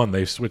Game 1,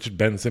 they switched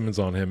Ben Simmons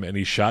on him, and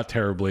he shot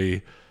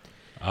terribly.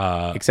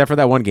 Except for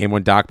that one game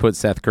when Doc put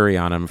Seth Curry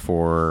on him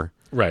for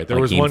right. There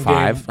was game one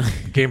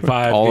 5. Game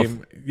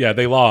 5. Yeah,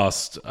 they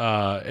lost,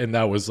 and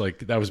that was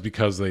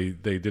because they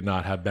did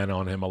not have Ben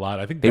on him a lot.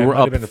 I think they Ben were might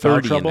up have been in foul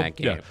 30 trouble. in that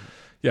game.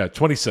 Yeah,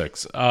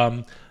 26.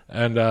 Not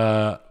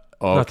that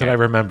I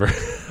remember,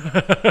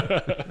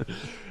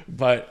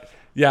 but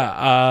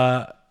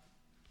yeah,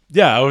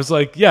 I was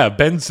like, yeah,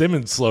 Ben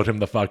Simmons slowed him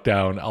the fuck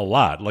down a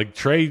lot. Like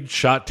Trae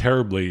shot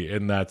terribly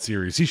in that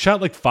series. He shot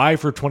like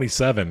 5 for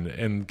 27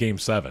 in Game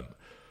 7,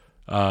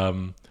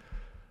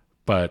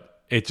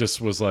 but it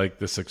just was like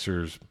the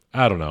Sixers.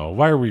 I don't know.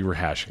 Why are we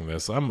rehashing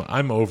this?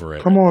 I'm over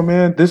it. Come on,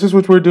 man. This is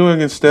what we're doing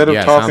instead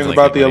of talking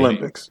about the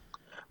Olympics.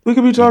 We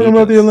could be talking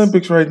about the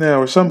Olympics right now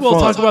or something. We'll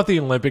talk about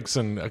the Olympics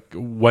and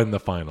when the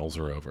finals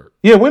are over.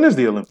 Yeah, when is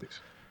the Olympics?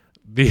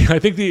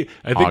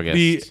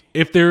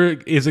 If there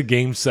is a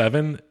Game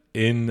 7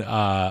 in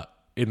the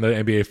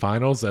NBA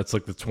Finals, that's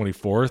like the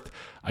 24th.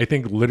 I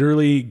think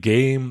literally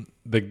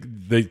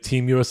the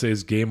Team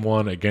USA's Game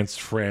 1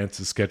 against France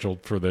is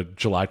scheduled for the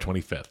July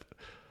 25th.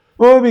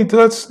 Well, I mean,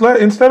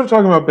 instead of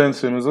talking about Ben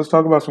Simmons, let's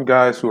talk about some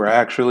guys who are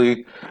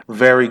actually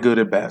very good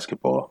at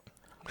basketball.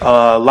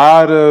 A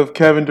lot of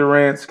Kevin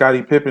Durant,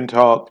 Scottie Pippen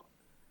talk,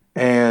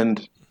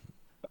 and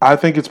I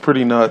think it's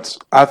pretty nuts.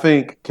 I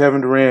think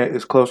Kevin Durant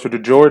is closer to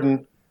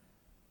Jordan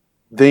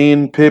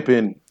than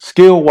Pippen,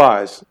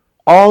 skill-wise.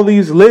 All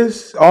these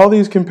lists, all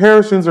these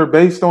comparisons are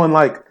based on,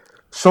 like,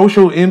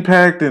 social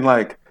impact and,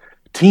 like,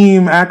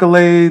 team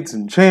accolades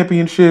and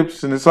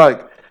championships, and it's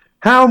like,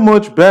 how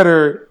much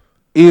better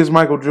is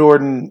Michael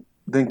Jordan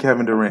than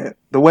Kevin Durant?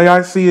 The way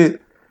I see it,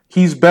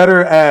 he's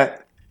better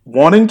at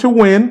wanting to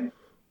win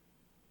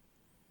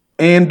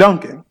and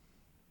dunking.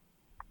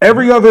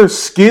 Every other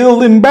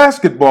skill in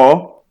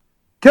basketball,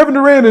 Kevin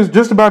Durant is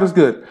just about as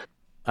good.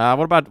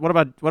 What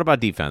about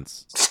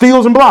defense?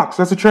 Steals and blocks.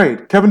 That's a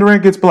trade. Kevin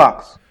Durant gets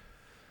blocks.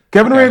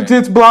 Kevin Durant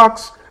gets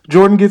blocks.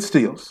 Jordan gets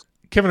steals.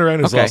 Kevin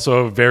Durant is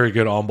also a very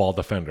good on-ball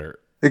defender.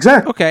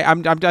 Exactly. Okay,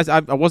 I'm just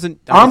saying. Once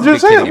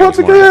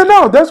again,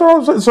 no, that's what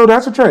I'm saying. So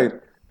that's a trade.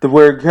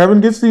 Where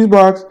Kevin gets these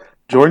blocks,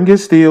 Jordan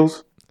gets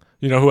steals.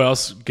 You know who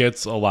else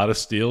gets a lot of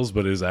steals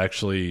but is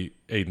actually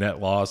a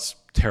net loss,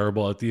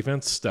 terrible at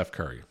defense? Steph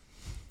Curry.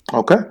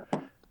 Okay.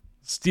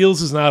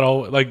 Steals is not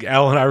all like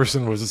Allen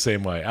Iverson was the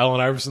same way. Allen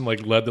Iverson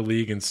led the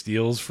league in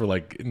steals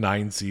for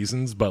 9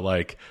 seasons,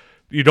 but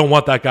you don't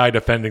want that guy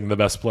defending the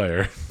best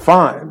player.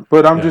 Fine,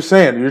 but I'm just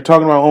saying you're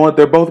talking about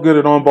they're both good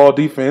at on-ball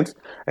defense,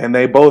 and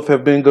they both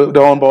have been good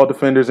on-ball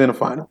defenders in a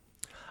final.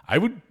 I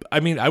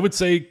would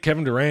say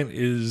Kevin Durant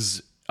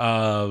is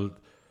a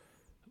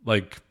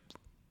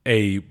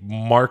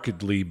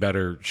markedly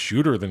better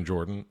shooter than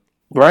Jordan.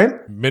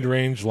 Right?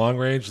 Mid-range,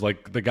 long-range,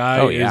 the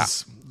guy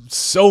is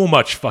so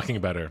much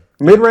fucking better.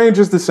 Mid-range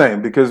is the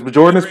same because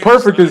Jordan is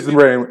perfect as the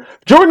range.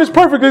 Jordan is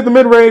perfect at the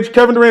mid-range.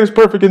 Kevin Durant is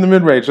perfect in the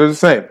mid-range. They're the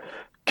same.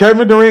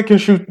 Kevin Durant can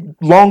shoot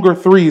longer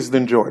threes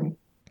than Jordan.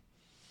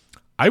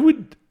 I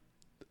mean,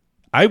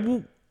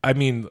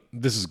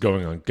 this is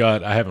going on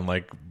gut. I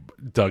haven't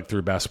dug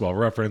through Basketball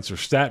Reference or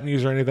Stat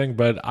News or anything,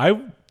 but I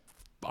would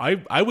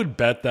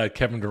bet that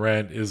Kevin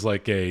Durant is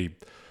a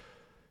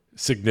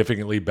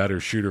significantly better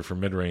shooter from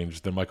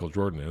mid-range than Michael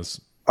Jordan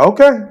is.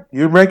 Okay,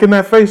 you're making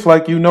that face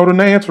like you know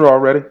the answer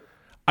already.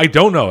 I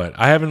don't know it.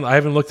 I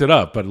haven't looked it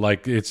up, but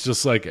it's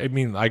just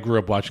I grew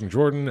up watching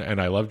Jordan,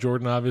 and I love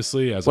Jordan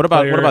obviously. What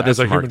about this,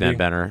 Mark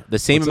Benner? The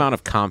same amount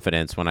of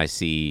confidence when I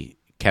see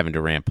Kevin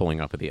Durant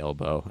pulling up at the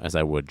elbow as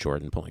I would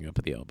Jordan pulling up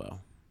at the elbow.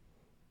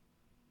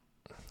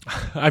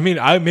 I mean,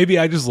 maybe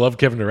I just love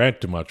Kevin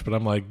Durant too much, but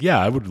I'm like, yeah,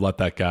 I would let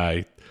that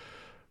guy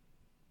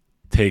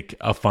take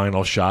a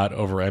final shot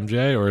over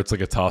MJ, or it's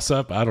like a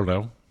toss-up. I don't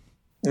know.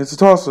 It's a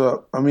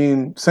toss-up. I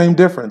mean, same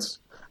difference.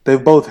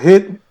 They've both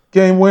hit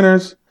game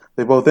winners.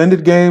 They both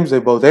ended games. They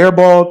both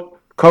airballed.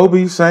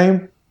 Kobe,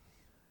 same.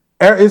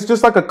 It's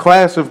just like a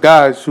class of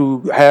guys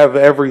who have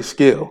every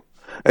skill.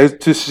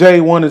 To say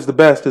one is the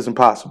best is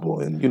impossible.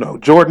 And,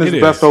 Jordan is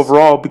the best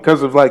overall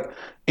because of,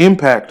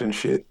 impact and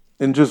shit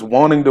and just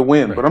wanting to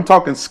win. Right. But I'm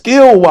talking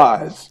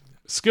skill-wise.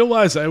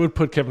 Skill-wise, I would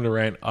put Kevin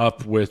Durant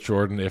up with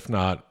Jordan, if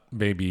not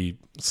maybe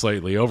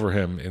slightly over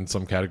him in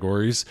some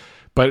categories.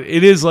 But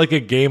it is like a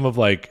game of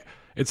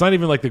it's not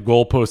even like the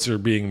goalposts are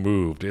being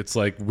moved. It's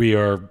like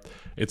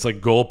it's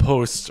like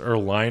goalposts are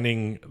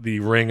lining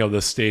the ring of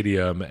the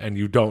stadium and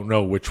you don't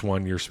know which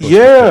one you're supposed to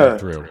get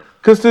through.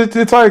 Because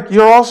it's like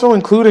you're also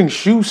including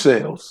shoe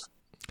sales.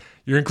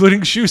 You're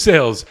including shoe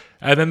sales.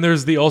 And then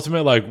there's the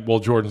ultimate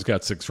Jordan's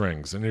got 6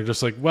 rings. And you're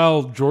just like,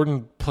 well,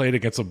 Jordan played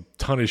against a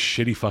ton of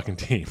shitty fucking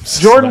teams.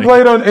 Jordan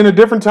played in a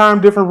different time,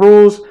 different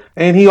rules.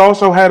 And he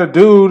also had a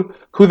dude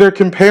who they're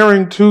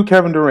comparing to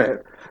Kevin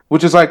Durant.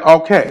 Which is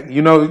okay,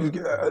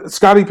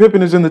 Scottie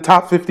Pippen is in the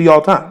top 50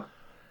 all time.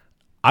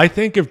 I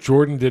think if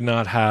Jordan did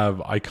not have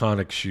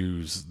iconic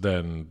shoes,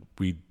 then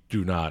we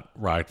do not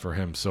ride for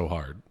him so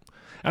hard.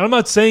 And I'm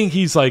not saying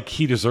he's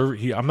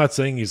I'm not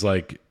saying he's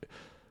I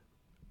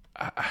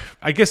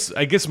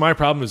guess my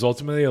problem is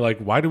ultimately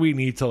why do we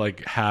need to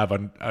have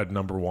a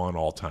number one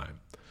all time?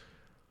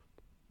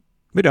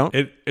 We don't.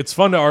 It's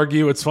fun to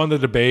argue, it's fun to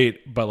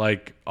debate,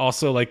 but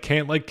also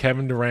can't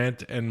Kevin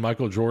Durant and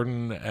Michael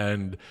Jordan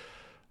and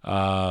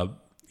Allen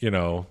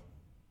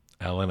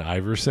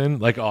Iverson,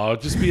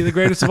 just be the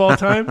greatest of all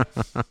time.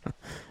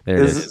 There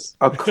it is.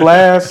 A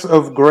class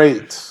of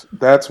greats.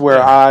 That's where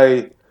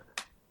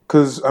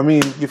because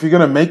if you're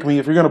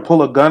gonna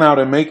pull a gun out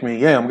and make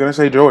me, I'm gonna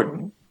say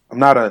Jordan. I'm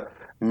not a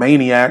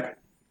maniac.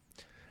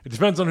 It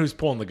depends on who's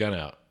pulling the gun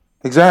out.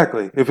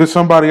 Exactly. If it's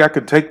somebody I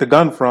could take the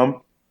gun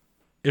from.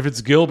 If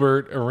it's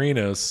Gilbert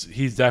Arenas,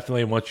 he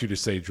definitely wants you to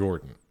say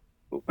Jordan.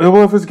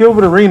 Well, if it's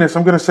Gilbert Arenas,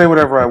 I'm going to say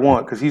whatever I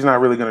want because he's not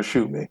really going to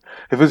shoot me.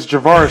 If it's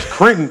Javaris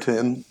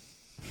Crittenton,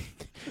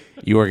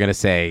 you are going to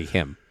say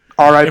him.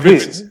 R.I.P.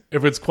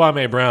 If it's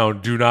Kwame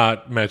Brown, do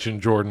not mention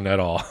Jordan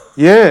at all.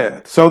 Yeah,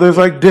 so there's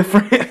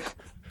different. Yeah.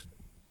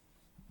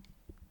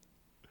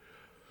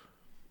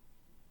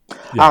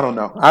 I don't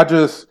know.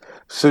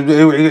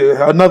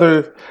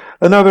 Another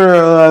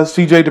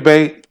CJ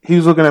debate. He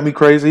was looking at me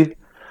crazy.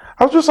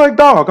 I was just like,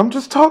 dog, I'm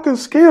just talking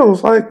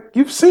skills.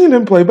 You've seen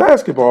him play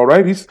basketball,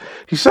 right? He's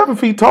 7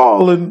 feet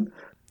tall and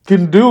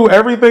can do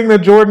everything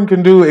that Jordan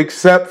can do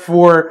except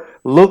for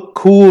look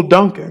cool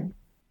dunking.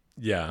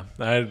 Yeah,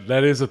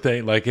 that is a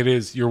thing. It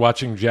is, you're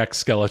watching Jack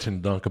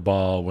Skeleton dunk a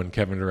ball when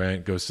Kevin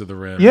Durant goes to the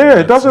rim. Yeah,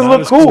 it doesn't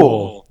look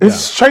cool. It's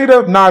straight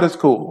up not as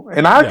cool.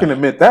 And I can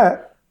admit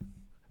that.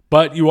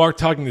 But you are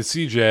talking to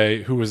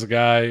CJ, who is a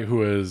guy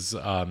who is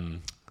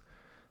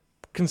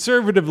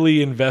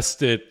conservatively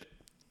invested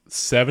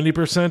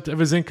 70% of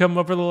his income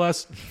over the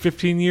last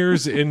 15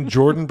 years in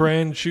Jordan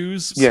brand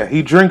shoes. Yeah,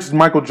 he drinks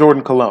Michael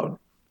Jordan cologne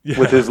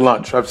with his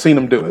lunch. I've seen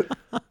him do it.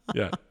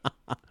 Yeah.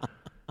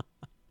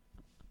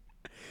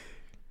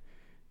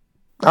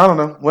 I don't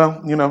know.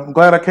 Well, I'm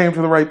glad I came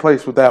to the right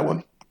place with that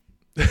one.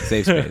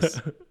 Safe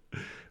space.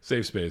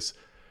 Safe space.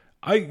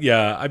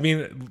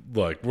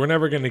 Look, we're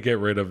never going to get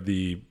rid of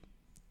the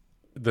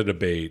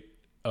debate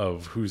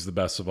of who's the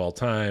best of all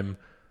time.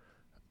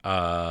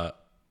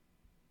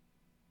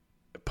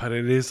 But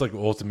it is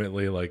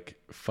ultimately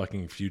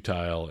fucking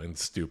futile and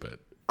stupid.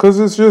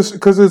 Because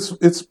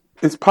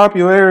it's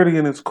popularity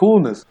and it's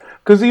coolness.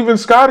 Because even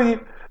Scottie,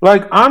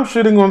 I'm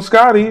shitting on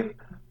Scottie,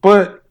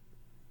 but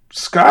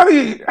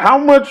Scottie, how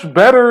much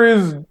better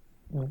is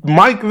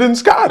Mike than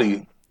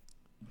Scottie?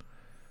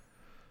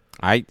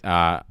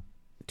 I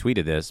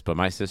tweeted this, but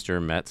my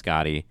sister met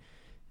Scottie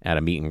at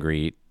a meet and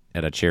greet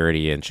at a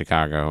charity in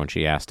Chicago, and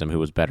she asked him who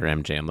was better,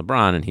 MJ and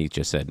LeBron, and he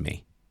just said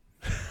me.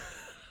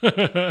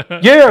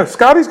 Yeah,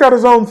 Scottie's got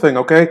his own thing,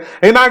 okay?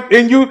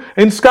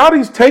 And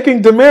Scottie's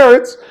taking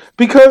demerits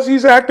because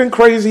he's acting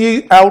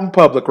crazy out in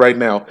public right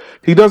now.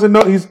 He doesn't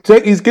know he's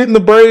getting the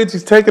braids,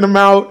 he's taking them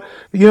out.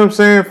 You know what I'm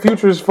saying?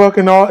 Future's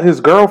fucking all his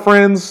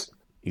girlfriends.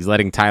 He's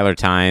letting Tyler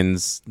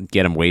Tynes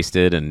get him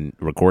wasted and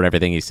record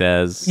everything he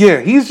says.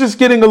 Yeah, he's just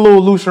getting a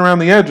little loose around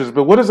the edges.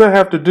 But what does that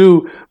have to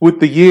do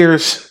with the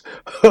years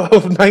of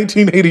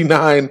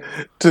 1989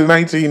 to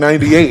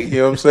 1998? You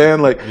know what I'm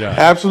saying?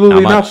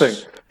 Absolutely nothing.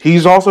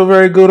 He's also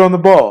very good on the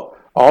ball.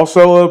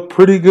 Also a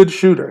pretty good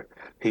shooter.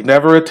 He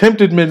never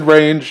attempted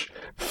mid-range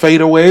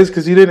fadeaways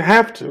because he didn't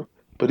have to.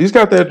 But he's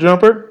got that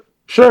jumper.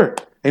 Sure.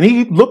 And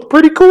he looked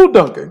pretty cool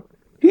dunking.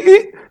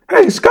 Hey,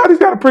 Scottie's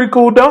got a pretty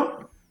cool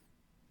dunk.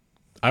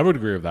 I would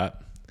agree with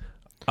that.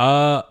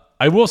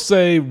 I will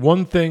say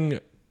one thing.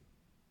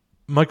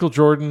 Michael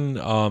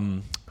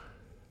Jordan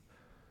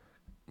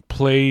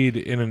played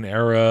in an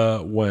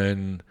era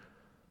when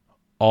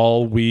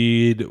all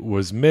weed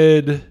was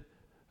mid.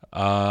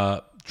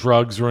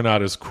 Drugs were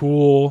not as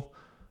cool.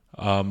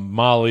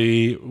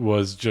 Molly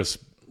was just,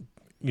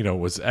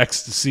 was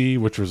ecstasy,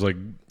 which was like,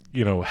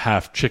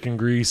 half chicken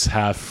grease,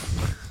 half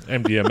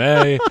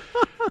MDMA.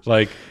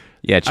 Like,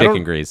 Yeah,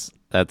 chicken grease.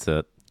 That's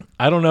it.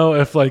 I don't know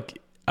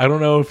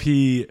if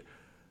he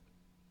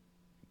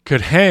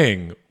could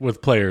hang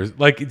with players.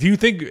 Like, do you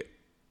think?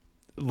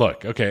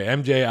 Look, okay,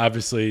 MJ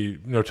obviously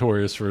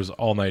notorious for his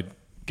all-night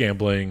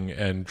gambling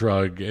and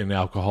drug and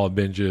alcohol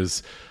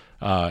binges,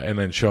 and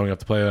then showing up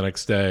to play the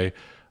next day.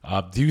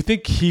 Do you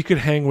think he could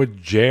hang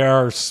with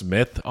J.R.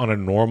 Smith on a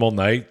normal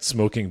night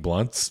smoking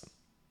blunts?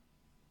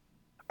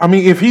 I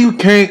mean, if you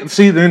can't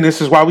see, then this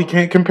is why we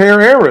can't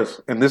compare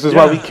eras, and this is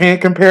why we can't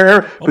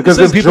compare because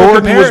if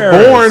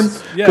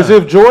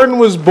Jordan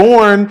was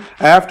born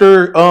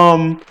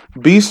after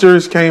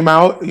Beasters came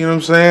out, you know what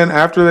I'm saying?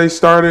 After they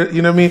started,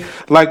 you know what I mean?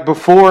 Like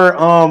before,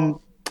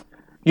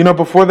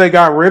 before they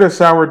got rid of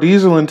Sour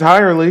Diesel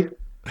entirely.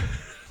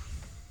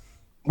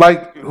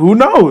 Like, who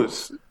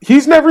knows?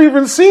 He's never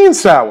even seen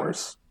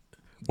Sours.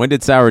 When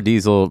did Sour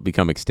Diesel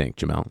become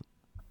extinct, Jamel?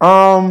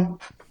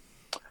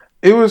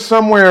 It was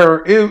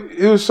somewhere.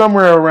 It was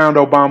somewhere around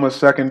Obama's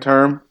second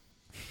term.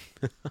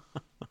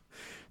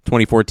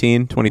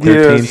 2014,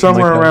 2013. Yeah,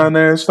 somewhere around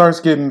there. It starts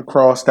getting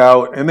crossed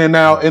out, and then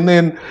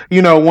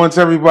once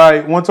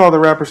all the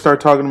rappers start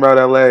talking about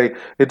LA,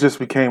 it just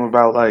became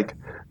about like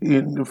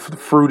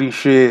fruity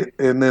shit.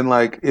 And then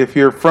like if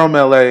you're from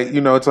LA,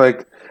 it's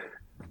like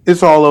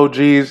it's all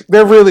OGs.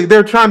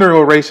 They're trying to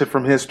erase it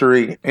from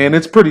history, and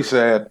it's pretty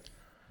sad.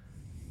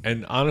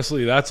 And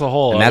honestly, that's a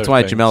whole. And that's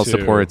why Jamel too.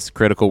 supports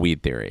critical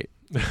weed theory.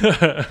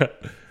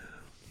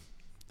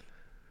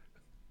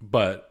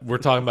 But we're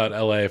talking about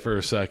LA for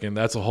a second.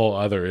 That's a whole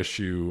other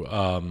issue.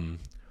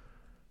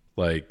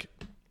 Like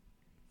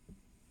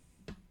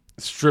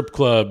strip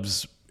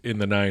clubs in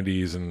the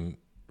 90s and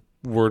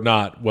were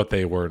not what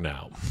they were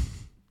now.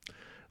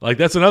 Like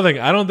that's another thing.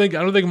 I don't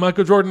think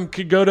Michael Jordan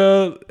could go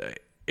to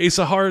Ace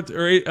of Hearts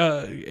or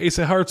Ace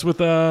of Hearts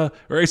with or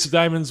Ace of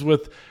Diamonds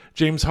with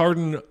James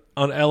Harden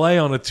on LA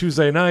on a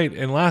Tuesday night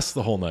and last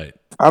the whole night.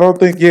 I don't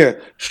think,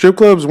 strip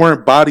clubs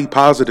weren't body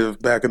positive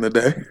back in the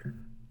day.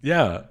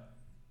 Yeah.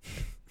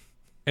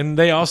 And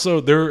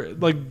they're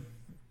like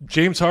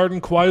James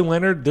Harden, Kawhi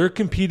Leonard, they're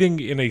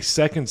competing in a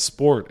second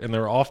sport in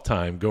their off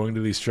time going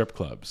to these strip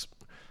clubs.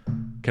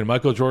 Can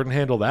Michael Jordan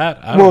handle that?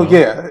 I don't know.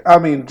 Yeah. I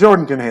mean,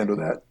 Jordan can handle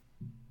that.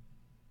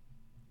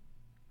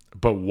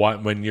 But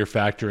when you're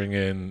factoring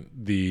in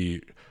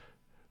the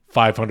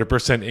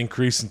 500%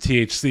 increase in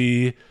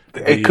THC,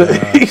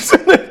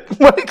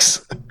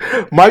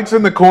 Mike's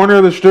in the corner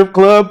of the strip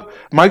club.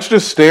 Mike's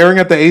just staring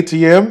at the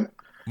ATM.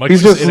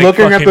 He's just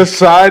looking at the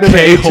side of the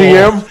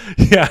ATM.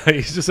 Yeah,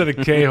 he's just in a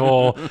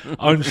K-hole,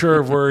 unsure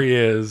of where he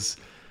is,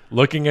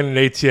 looking at an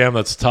ATM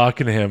that's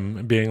talking to him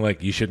and being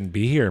like, "You shouldn't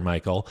be here,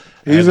 Michael."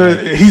 He's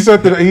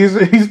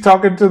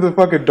talking to the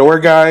fucking door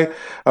guy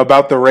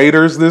about the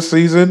Raiders this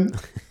season.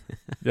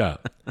 Yeah.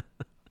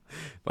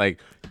 Like,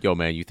 yo,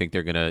 man, you think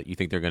they're gonna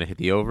hit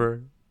the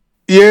over?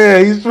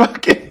 Yeah, he's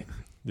fucking.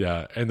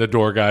 Yeah, and the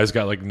door guy's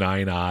got like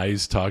 9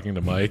 eyes talking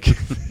to Mike.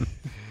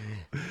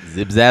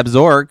 Zip zap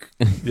zork.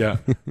 Yeah.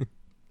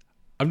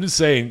 I'm just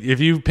saying, if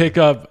you pick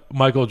up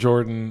Michael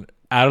Jordan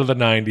out of the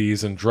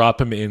 90s and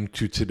drop him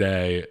into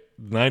today,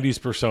 90s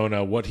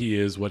persona, what he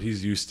is, what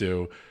he's used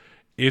to,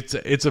 it's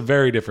a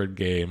very different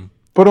game.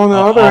 But on the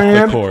other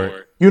hand,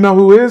 you know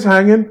who is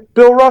hanging?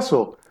 Bill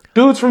Russell.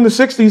 Dudes from the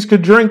 60s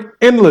could drink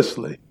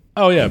endlessly.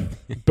 Oh, yeah.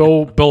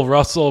 Bill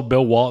Russell,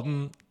 Bill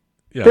Walton.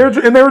 Yeah.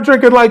 They were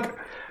drinking like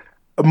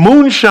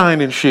moonshine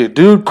and shit,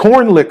 dude.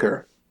 Corn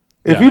liquor.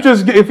 If you're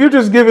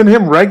just giving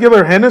him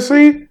regular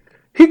Hennessy,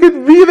 he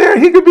could be there.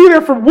 He could be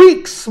there for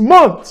weeks,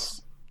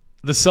 months.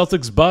 The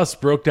Celtics bus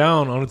broke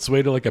down on its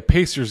way to like a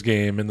Pacers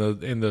game in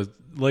the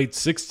late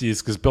 60s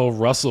because Bill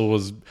Russell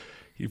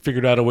he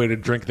figured out a way to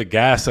drink the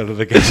gas out of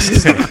the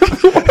gas tank.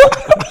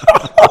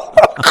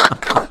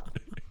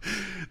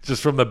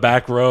 Just from the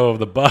back row of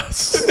the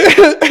bus.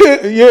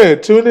 Yeah,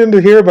 tune in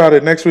to hear about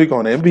it next week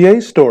on NBA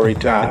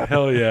Storytime.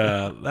 Hell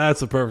yeah.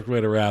 That's a perfect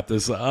way to wrap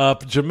this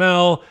up.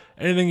 Jamel,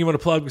 anything you want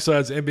to plug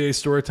besides NBA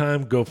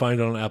Storytime, go find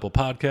it on Apple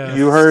Podcasts.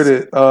 You heard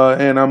it.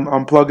 And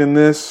I'm plugging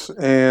this.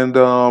 And,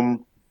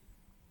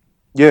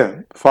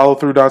 follow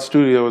through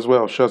 .studio as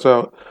well. Shouts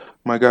out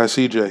my guy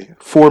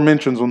CJ. 4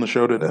 mentions on the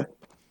show today.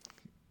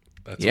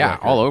 That's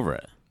all over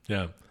it.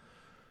 Yeah.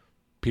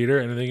 Peter,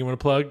 anything you want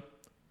to plug?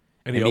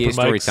 Any NBA open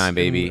story mics time,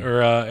 baby,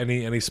 or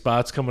any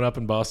spots coming up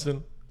in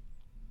Boston?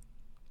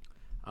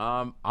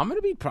 I'm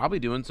gonna be probably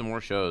doing some more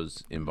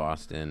shows in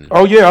Boston.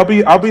 Oh yeah,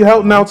 I'll be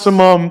handing out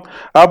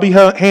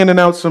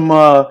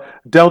some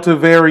Delta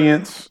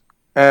variants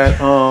at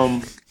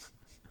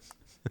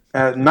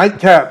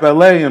Nightcap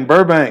LA in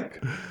Burbank.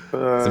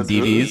 Some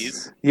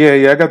DVs.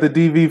 Yeah, I got the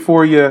DV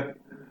for you.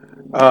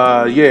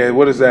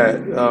 What is that?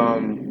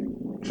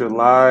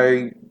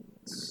 July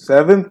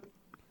 7th.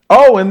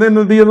 Oh, and then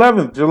the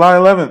 11th, July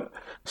 11th.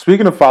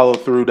 Speaking of follow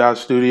through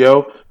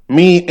 .studio,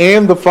 me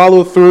and the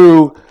follow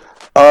through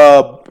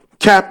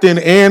captain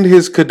and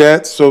his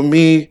cadets. So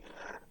me,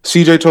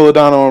 CJ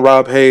Toledano and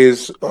Rob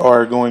Hayes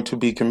are going to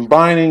be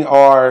combining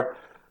our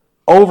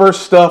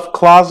overstuffed,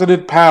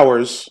 closeted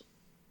powers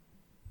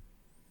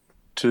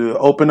to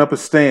open up a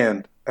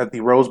stand at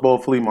the Rose Bowl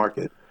Flea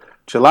Market.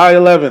 July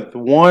 11th,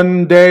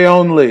 one day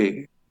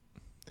only.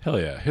 Hell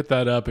yeah. Hit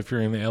that up if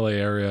you're in the LA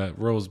area.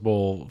 Rose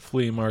Bowl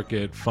Flea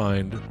Market.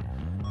 Find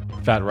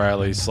Fat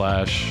Riley /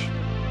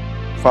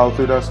 Follow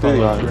through that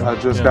studio. I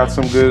just got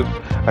some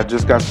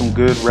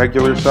good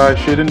regular size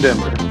shit in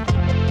Denver.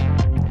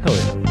 Hell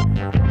yeah.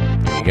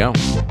 There you go.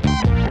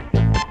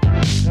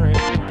 All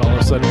right. Follow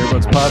us on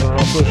Earbuds Pod on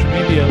all social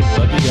media.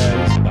 Love you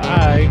guys.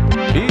 Bye.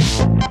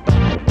 Peace.